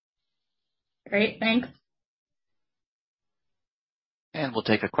 Great, thanks. And we'll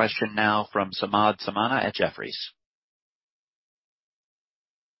take a question now from Samad Samana at Jefferies.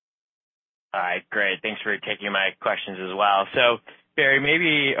 All right, great. Thanks for taking my questions as well. So, Barry,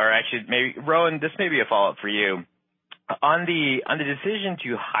 maybe Rowan, this may be a follow-up for you. On the decision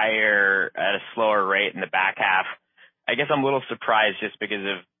to hire at a slower rate in the back half, I guess I'm a little surprised just because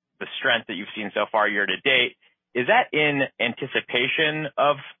of the strength that you've seen so far year to date. Is that in anticipation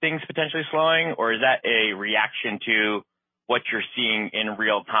of things potentially slowing, or is that a reaction to what you're seeing in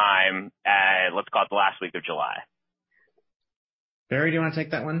real time at, let's call it, the last week of July? Barry, do you want to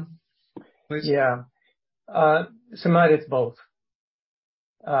take that one, please? Yeah. Samad, it's both.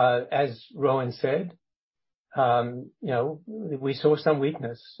 As Rowan said, we saw some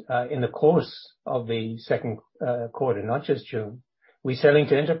weakness in the course of the second quarter, not just June. We're selling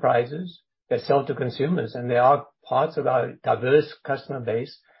to enterprises that sell to consumers, and there are parts of our diverse customer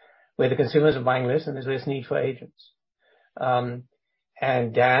base where the consumers are buying less and there's less need for agents. And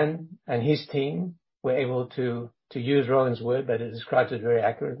Dan and his team were able to use Rowan's word, but it describes it very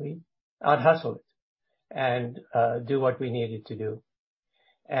accurately, out-hustle it and do what we needed to do.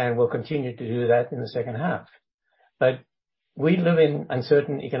 And we'll continue to do that in the second half. But we live in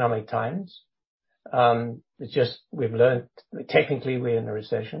uncertain economic times. It's just we've learned technically we're in a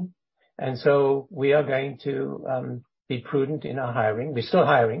recession. And so we are going to be prudent in our hiring. We're still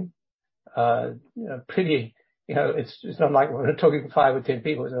hiring. It's not like we're talking 5 or 10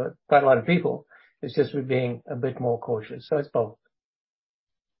 people. It's quite a lot of people. It's just we're being a bit more cautious. So it's both.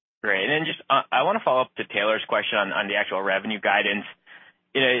 Great. And then just I want to follow up to Taylor's question on the actual revenue guidance.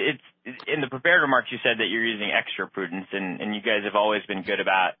 It's in the prepared remarks you said that you're using extra prudence, and you guys have always been good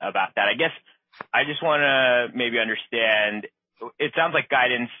about that. I guess I just want to maybe understand, it sounds like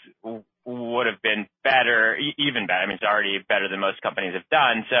guidance would have been better, even better. I mean, it's already better than most companies have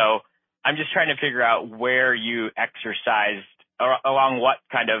done. So I'm just trying to figure out where you exercised, or along what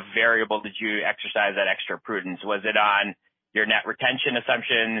kind of variable did you exercise that extra prudence? Was it on your net retention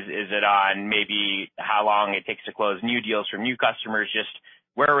assumptions? Is it on maybe how long it takes to close new deals from new customers? Just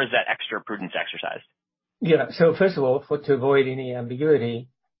where was that extra prudence exercised? Yeah. So first of all, to avoid any ambiguity,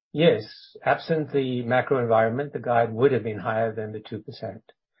 yes, absent the macro environment, the guide would have been higher than the 2%.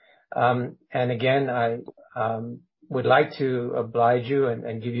 And again, I would like to oblige you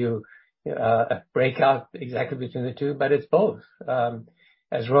and give you a breakout exactly between the two, but it's both.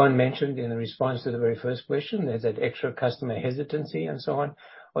 As Rowan mentioned in the response to the very first question, there's that extra customer hesitancy and so on.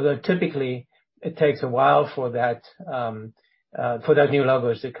 Although typically it takes a while for that, for those new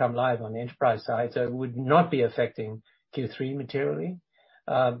logos to come live on the enterprise side. So it would not be affecting Q3 materially.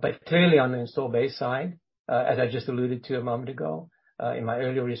 But clearly on the install base side, as I just alluded to a moment ago, in my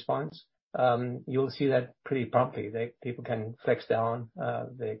earlier response, you'll see that pretty promptly. People can flex down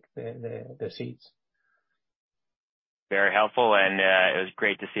their seats. Very helpful, and it was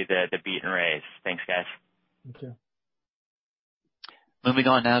great to see the beat and raise. Thanks, guys. Thank you. Moving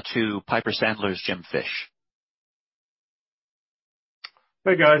on now to Piper Sandler's Jim Fish.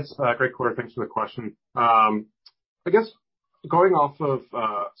 Hey, guys. Great quarter. Thanks for the question. I guess going off of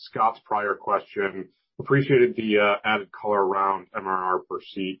Scott's prior question, appreciated the added color around MRR per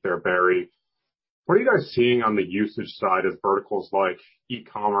seat there, Barry. What are you guys seeing on the usage side as verticals like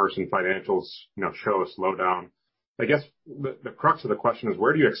e-commerce and financials, show a slowdown? I guess the crux of the question is,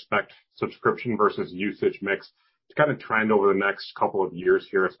 where do you expect subscription versus usage mix to kind of trend over the next couple of years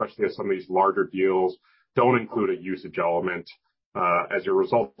here, especially as some of these larger deals don't include a usage element? As your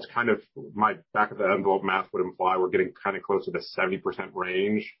results kind of, my back of the envelope math would imply we're getting kind of close to the 70%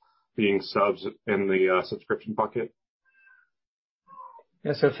 range being subs in the subscription bucket.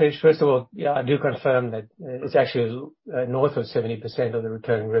 Yeah, so Fish, first of all, yeah, I do confirm that it's actually north of 70% of the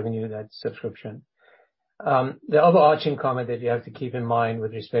recurring revenue that's subscription. The overarching comment that you have to keep in mind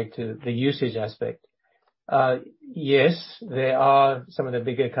with respect to the usage aspect, yes, there are some of the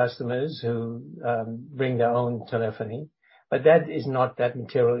bigger customers who bring their own telephony, but that is not that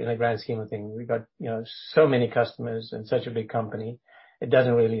material in the grand scheme of things. We've got, so many customers and such a big company, it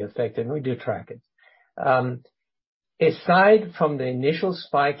doesn't really affect it, and we do track it. Aside from the initial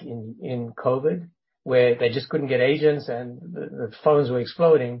spike in COVID, where they just couldn't get agents and the phones were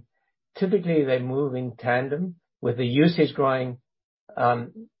exploding, typically they move in tandem with the usage growing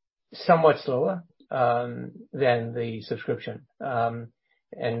somewhat slower than the subscription,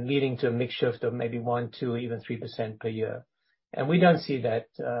 and leading to a mix shift of maybe 1%, 2%, even 3% per year. And we don't see that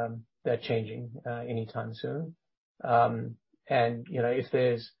changing anytime soon. And if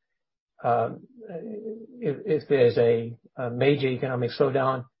there's a major economic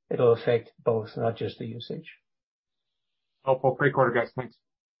slowdown, it'll affect both, not just the usage. Helpful. Great quarter, guys. Thanks.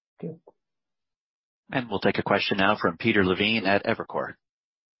 Thank you. And we'll take a question now from Peter Levine at Evercore.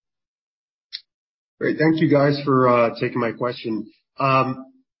 Great. Thank you guys for taking my question. I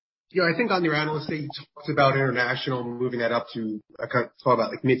think on your analyst day, you talked about international moving that up to, I kind of thought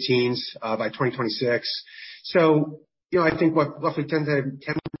about like mid-teens by 2026. So, I think roughly 10%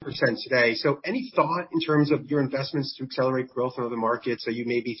 today. So any thought in terms of your investments to accelerate growth in other markets that you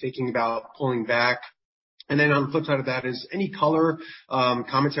may be thinking about pulling back? And then on the flip side of that is any color,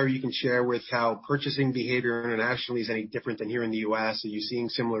 commentary you can share with how purchasing behavior internationally is any different than here in the U.S.? Are you seeing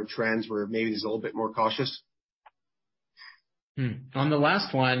similar trends where maybe it's a little bit more cautious? On the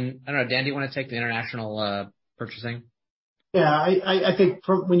last one, I don't know, Dan, do you want to take the international purchasing? Yeah, I think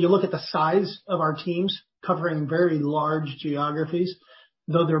when you look at the size of our teams covering very large geographies,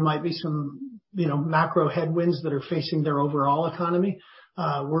 though there might be some, macro headwinds that are facing their overall economy,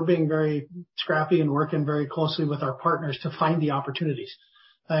 we're being very scrappy and working very closely with our partners to find the opportunities.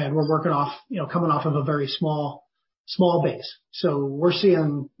 And we're working off, coming off of a very small base. So we're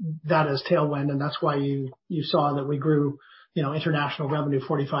seeing that as tailwind, and that's why you saw that we grew, international revenue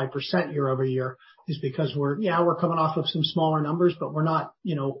 45% year over year, is because we're coming off of some smaller numbers, but we're not,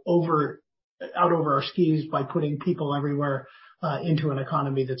 out over our skis by putting people everywhere into an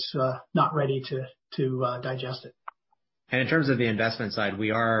economy that's not ready to digest it. And in terms of the investment side,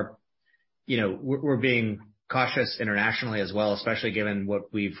 we are, we're being cautious internationally as well, especially given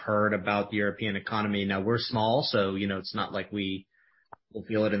what we've heard about the European economy. Now we're small, so, it's not like we will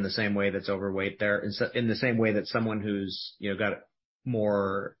feel it in the same way that's overweight there, in the same way that someone who's, got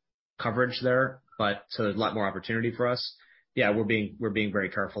more coverage there, but so there's a lot more opportunity for us. Yeah, we're being very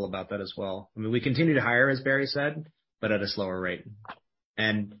careful about that as well. I mean, we continue to hire, as Barry said, but at a slower rate.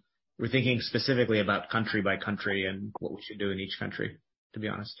 And we're thinking specifically about country by country and what we should do in each country, to be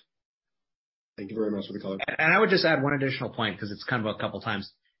honest. Thank you very much for the color. And I would just add one additional point because it's kind of a couple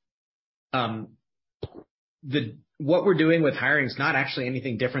times. What we're doing with hiring is not actually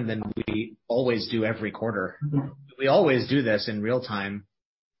anything different than we always do every quarter. We always do this in real time.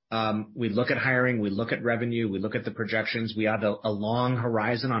 We look at hiring, we look at revenue, we look at the projections. We have a long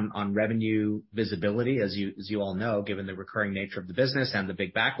horizon on revenue visibility, as you all know, given the recurring nature of the business and the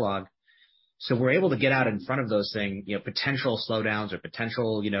big backlog. So we're able to get out in front of those things, potential slowdowns or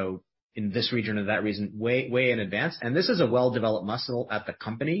potential, in this region or that region way in advance. And this is a well-developed muscle at the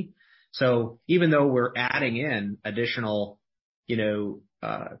company. So even though we're adding in additional,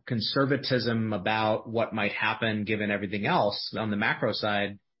 conservatism about what might happen given everything else on the macro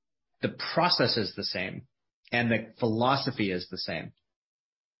side, the process is the same and the philosophy is the same.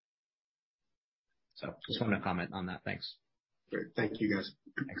 So just want to comment on that. Thanks. Great. Thank you, guys.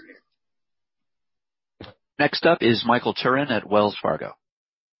 Thanks. Next up is Michael Turrin at Wells Fargo.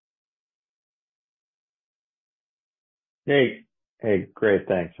 Hey, great,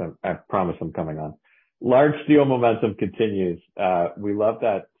 thanks. I promise I'm coming on. Large deal momentum continues. We love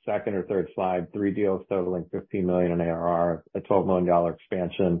that second or third slide, 3 deals totaling $15 million in ARR, a $12 million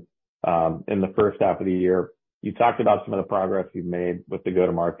expansion in the first half of the year. You talked about some of the progress you've made with the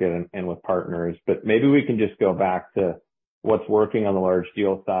go-to-market and with partners, but maybe we can just go back to what's working on the large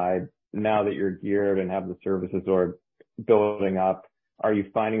deal side. Now that you're geared and have the services org building up, are you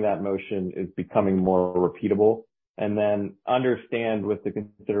finding that motion is becoming more repeatable? And then understand with the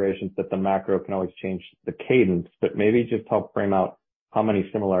considerations that the macro can always change the cadence, but maybe just help frame out how many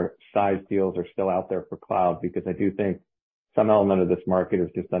similar size deals are still out there for cloud, because I do think some element of this market is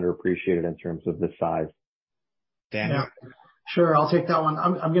just underappreciated in terms of the size. Dan? Yeah, sure. I'll take that one.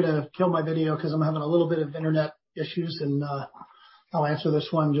 I'm going to kill my video because I'm having a little bit of internet issues, and I'll answer this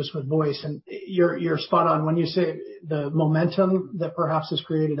one just with voice. And you're spot on when you say the momentum that perhaps has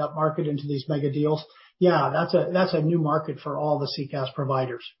created up market into these mega deals. Yeah, that's a new market for all the CCaaS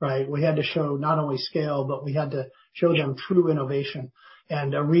providers, right? We had to show not only scale, but we had to show them true innovation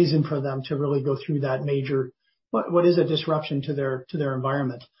and a reason for them to really go through that major, what is a disruption to their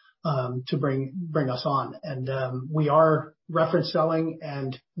environment, to bring us on. And, we are reference selling,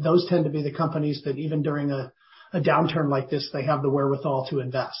 and those tend to be the companies that even during a downturn like this, they have the wherewithal to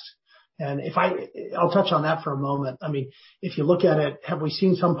invest. And I'll touch on that for a moment. I mean, if you look at it, have we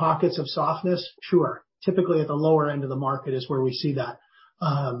seen some pockets of softness? Sure. Typically at the lower end of the market is where we see that.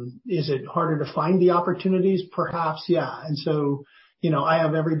 Is it harder to find the opportunities? Perhaps, yeah. And so, I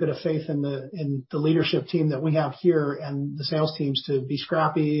have every bit of faith in the leadership team that we have here and the sales teams to be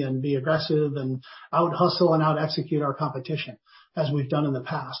scrappy and be aggressive and out hustle and out execute our competition as we've done in the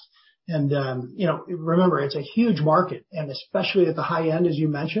past. And, remember, it's a huge market, and especially at the high end, as you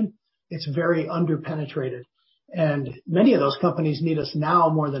mentioned, it's very underpenetrated. And many of those companies need us now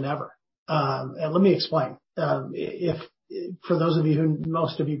more than ever. And let me explain. For those of you who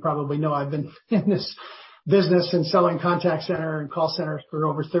most of you probably know, I've been in this business and selling contact center and call centers for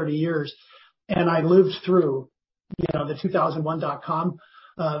over 30 years. And I lived through, the 2001 .com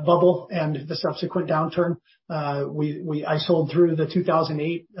bubble and the subsequent downturn. I sold through the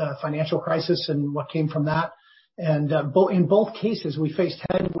 2008 financial crisis and what came from that. And in both cases, we faced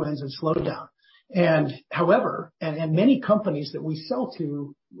headwinds and slowdown. And however, and many companies that we sell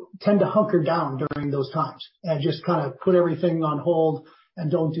to tend to hunker down during those times and just kind of put everything on hold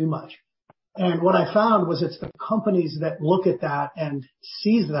and don't do much. And what I found was it's the companies that look at that and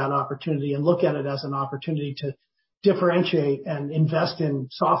seize that opportunity and look at it as an opportunity to differentiate and invest in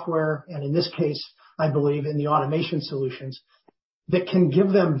software. And in this case, I believe in the automation solutions that can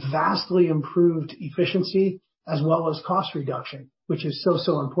give them vastly improved efficiency as well as cost reduction, which is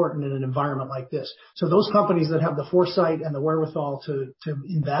so important in an environment like this. So those companies that have the foresight and the wherewithal to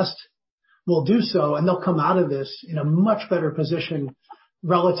invest will do so, and they'll come out of this in a much better position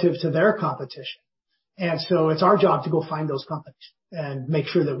relative to their competition. And so it's our job to go find those companies and make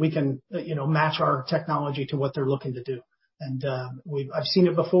sure that we can, match our technology to what they're looking to do. And I've seen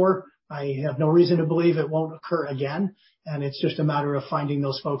it before. I have no reason to believe it won't occur again. And it's just a matter of finding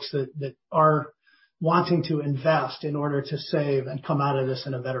those folks that are wanting to invest in order to save and come out of this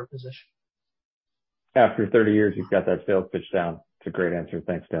in a better position. After 30 years, you've got that sales pitch down. It's a great answer.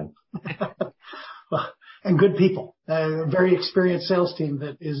 Thanks, Dan. Well, and good people, a very experienced sales team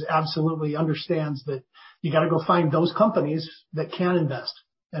that absolutely understands that you got to go find those companies that can invest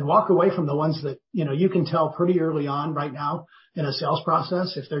and walk away from the ones that, you can tell pretty early on right now in a sales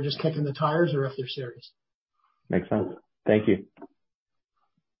process if they're just kicking the tires or if they're serious. Makes sense. Thank you.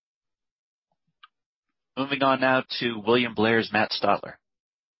 Moving on now to William Blair's Matt Stotler.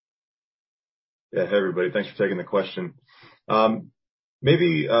 Yeah. Hey, everybody. Thanks for taking the question.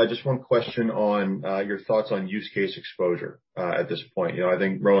 Maybe just one question on your thoughts on use case exposure at this point. I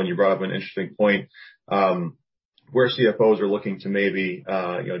think, Rowan, you brought up an interesting point where CFOs are looking to maybe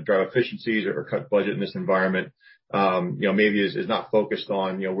drive efficiencies or cut budget in this environment. Maybe is not focused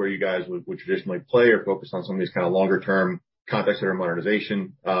on where you guys would traditionally play or focused on some of these kind of longer term contact center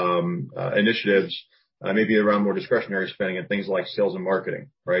modernization initiatives, maybe around more discretionary spending and things like sales and marketing,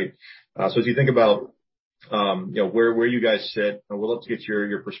 right? So as you think about where you guys sit, we'd love to get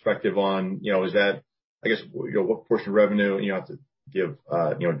your perspective on is that, I guess, what portion of revenue, you have to give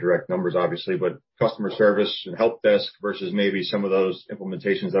direct numbers obviously, but customer service and help desk versus maybe some of those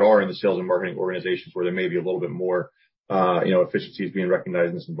implementations that are in the sales and marketing organizations where there may be a little bit more efficiencies being recognized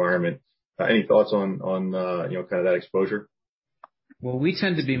in this environment. Any thoughts on kind of that exposure? Well, we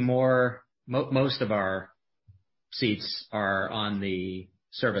tend to be most of our seats are on the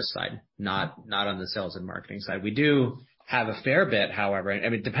service side, not on the sales and marketing side. We do have a fair bit, however. I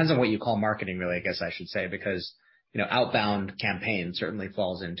mean, it depends on what you call marketing, really, I guess I should say, because outbound campaign certainly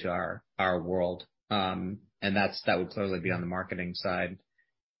falls into our world, and that would clearly be on the marketing side.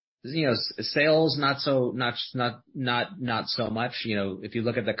 Sales not so much. If you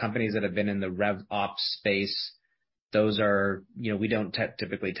look at the companies that have been in the rev ops space, those are we don't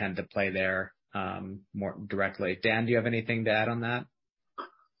typically tend to play there more directly. Dan, do you have anything to add on that?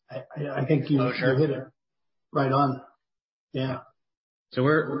 I think you hit it right on. Yeah. So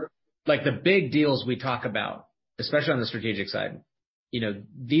we're like the big deals we talk about, especially on the strategic side.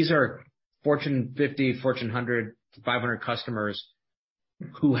 These are Fortune 50, Fortune 100, 500 customers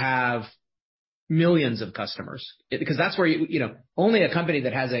who have millions of customers, because that's where only a company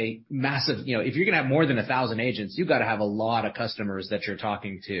that has a massive, if you're going to have more than 1,000 agents, you've got to have a lot of customers that you're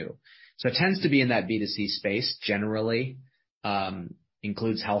talking to. So it tends to be in that B2C space generally.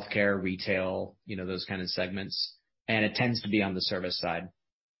 Includes healthcare, retail, those kind of segments, and it tends to be on the service side.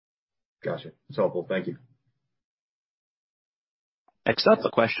 Gotcha. It's helpful. Thank you. Next up,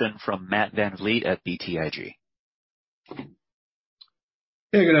 a question from Matt VanVliet at BTIG.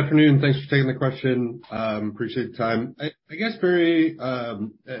 Hey, good afternoon. Thanks for taking the question. Appreciate the time. I guess, Barry,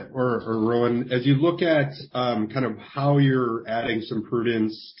 or Rowan, as you look at kind of how you're adding some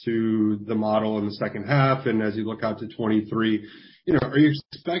prudence to the model in the second half, and as you look out to 23, are you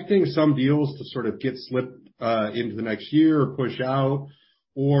expecting some deals to sort of get slipped into the next year or push out?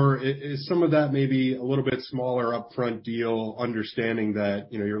 Or is some of that maybe a little bit smaller upfront deal, understanding that,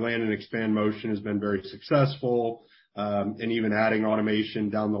 your land and expand motion has been very successful, and even adding automation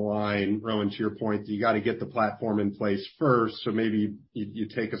down the line, Rowan, to your point, you got to get the platform in place first. So maybe you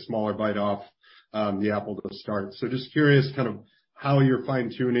take a smaller bite off the apple to start. So just curious kind of how you're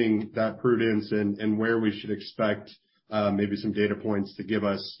fine tuning that prudence and where we should expect maybe some data points to give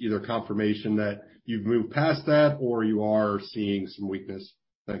us either confirmation that you've moved past that or you are seeing some weakness.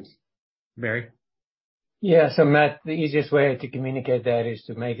 Thanks. Barry? Yeah. So Matt, the easiest way to communicate that is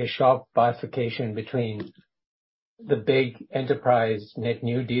to make a sharp bifurcation between the big enterprise net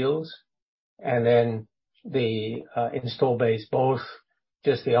new deals and then the install base, both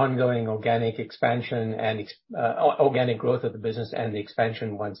just the ongoing organic expansion and organic growth of the business and the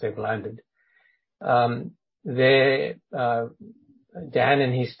expansion once they've landed. Dan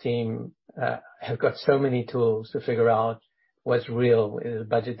and his team have got so many tools to figure out what's real, the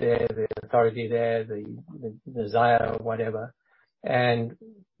budget there, the authority there, the desire, whatever. And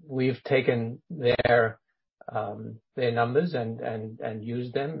we've taken their numbers and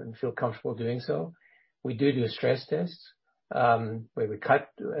used them and feel comfortable doing so. We do stress tests where we cut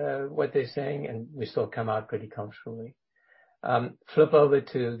what they're saying, and we still come out pretty comfortably. Flip over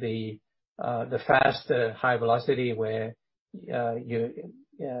to the faster high velocity where you're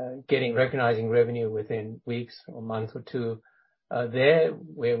recognizing revenue within weeks or a month or two. There,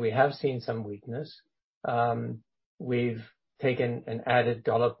 where we have seen some weakness, we've taken an added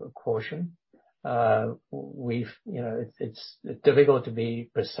dollop of caution. It's difficult to be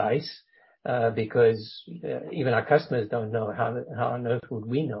precise because even our customers don't know how on earth would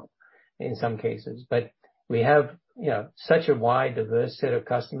we know in some cases. But we have such a wide, diverse set of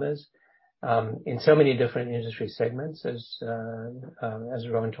customers in so many different industry segments, as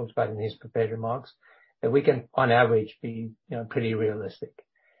Rowan talked about in his prepared remarks, that we can, on average, be pretty realistic,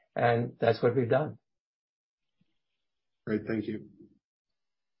 and that's what we've done. Great, thank you.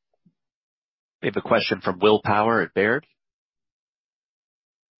 We have a question from Will Power at Baird.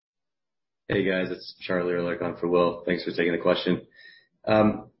 Hey guys, it's Charlie Erlich on for Will. Thanks for taking the question.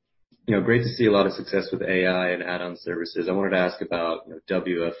 Great to see a lot of success with AI and add-on services. I wanted to ask about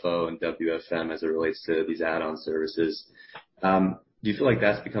WFO and WFM as it relates to these add-on services. Do you feel like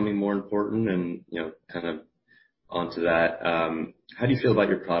that's becoming more important? And, kind of onto that, how do you feel about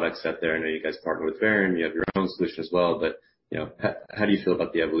your product set there? I know you guys partner with Verint, you have your own solution as well, but, how do you feel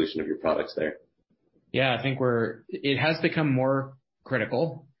about the evolution of your products there? Yeah, I think it has become more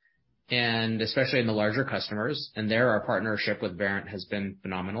critical, and especially in the larger customers, and there our partnership with Verint has been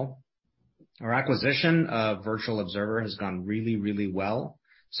phenomenal. Our acquisition of Virtual Observer has gone really, really well.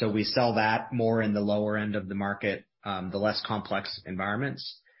 So we sell that more in the lower end of the market, the less complex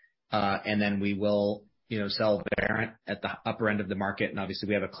environments. And then we will, sell Verint at the upper end of the market. And obviously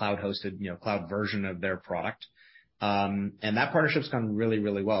we have a cloud hosted, cloud version of their product. And that partnership's gone really,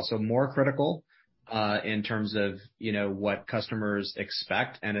 really well. So more critical, in terms of, what customers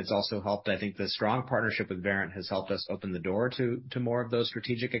expect. And it's also helped, I think the strong partnership with Verint has helped us open the door to more of those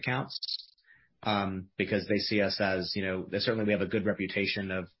strategic accounts. Because they see us as, certainly we have a good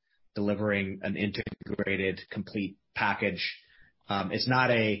reputation of delivering an integrated, complete package. It's not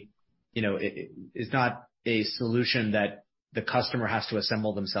a solution that the customer has to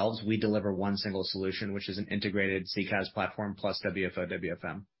assemble themselves. We deliver one single solution, which is an integrated CCaaS platform plus WFO,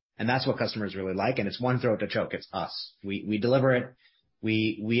 WFM. And that's what customers really like. And it's one throat to choke. It's us. We deliver it.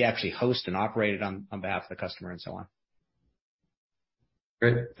 We actually host and operate it on behalf of the customer and so on.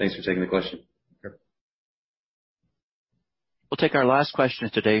 Great. Thanks for taking the question. We'll take our last question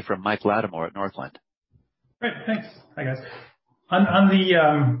today from Mike Lattimore at Northland. Great, thanks. Hi, guys. On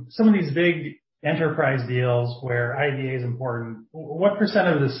the some of these big enterprise deals where IVA is important, what %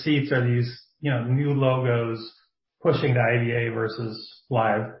 of the seats are these, new logos pushing to IVA versus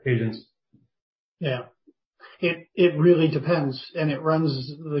live agents? Yeah. It really depends, and it runs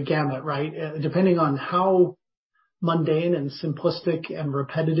the gamut, right? Depending on how mundane and simplistic and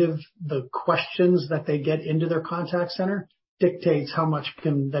repetitive the questions that they get into their contact center dictates how much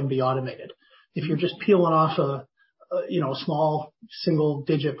can then be automated. If you're just peeling off a small single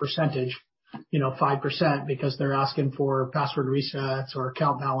digit percentage, 5% because they're asking for password resets or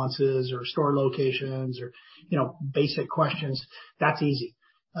account balances or store locations or, basic questions, that's easy.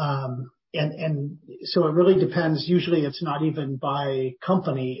 And so it really depends. Usually it's not even by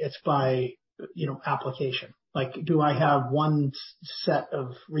company, it's by, application. Like, do I have one set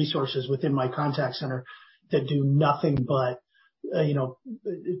of resources within my contact center that do nothing but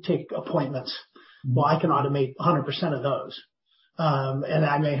take appointments? Well, I can automate 100% of those. And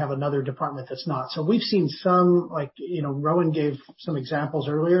I may have another department that's not. So we've seen some, Rowan gave some examples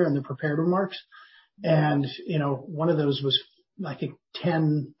earlier in the prepared remarks. And, one of those was, I think,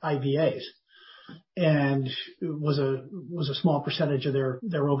 10 IVAs, and it was a small percentage of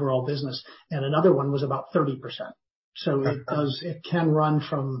their overall business. And another one was about 30%. So it can run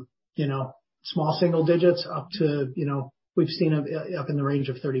from, small single digits up to, we've seen it up in the range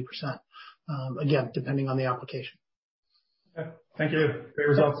of 30%. Again, depending on the application. Okay. Thank you. Great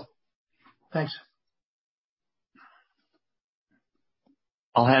results. Thanks.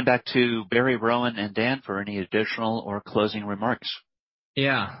 I'll hand back to Barry, Rowan, and Dan for any additional or closing remarks.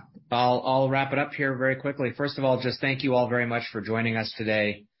 Yeah, I'll wrap it up here very quickly. First of all, just thank you all very much for joining us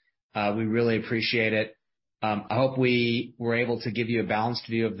today. We really appreciate it. I hope we were able to give you a balanced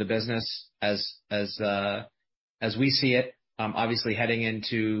view of the business as we see it. Obviously heading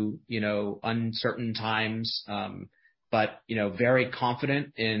into, uncertain times, but, very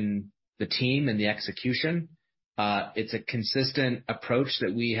confident in the team and the execution. It's a consistent approach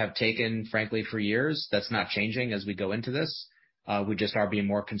that we have taken, frankly, for years. That's not changing as we go into this. We just are being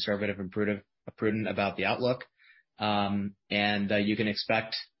more conservative and prudent about the outlook. And you can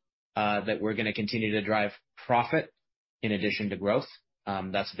expect that we're going to continue to drive profit in addition to growth.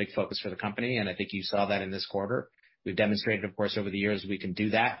 That's a big focus for the company, and I think you saw that in this quarter. We've demonstrated, of course, over the years we can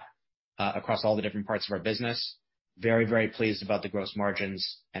do that across all the different parts of our business. Very, very pleased about the gross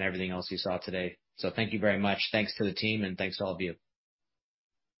margins and everything else you saw today. So thank you very much. Thanks to the team, and thanks to all of you.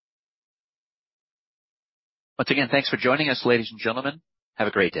 Once again, thanks for joining us, ladies and gentlemen. Have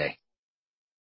a great day.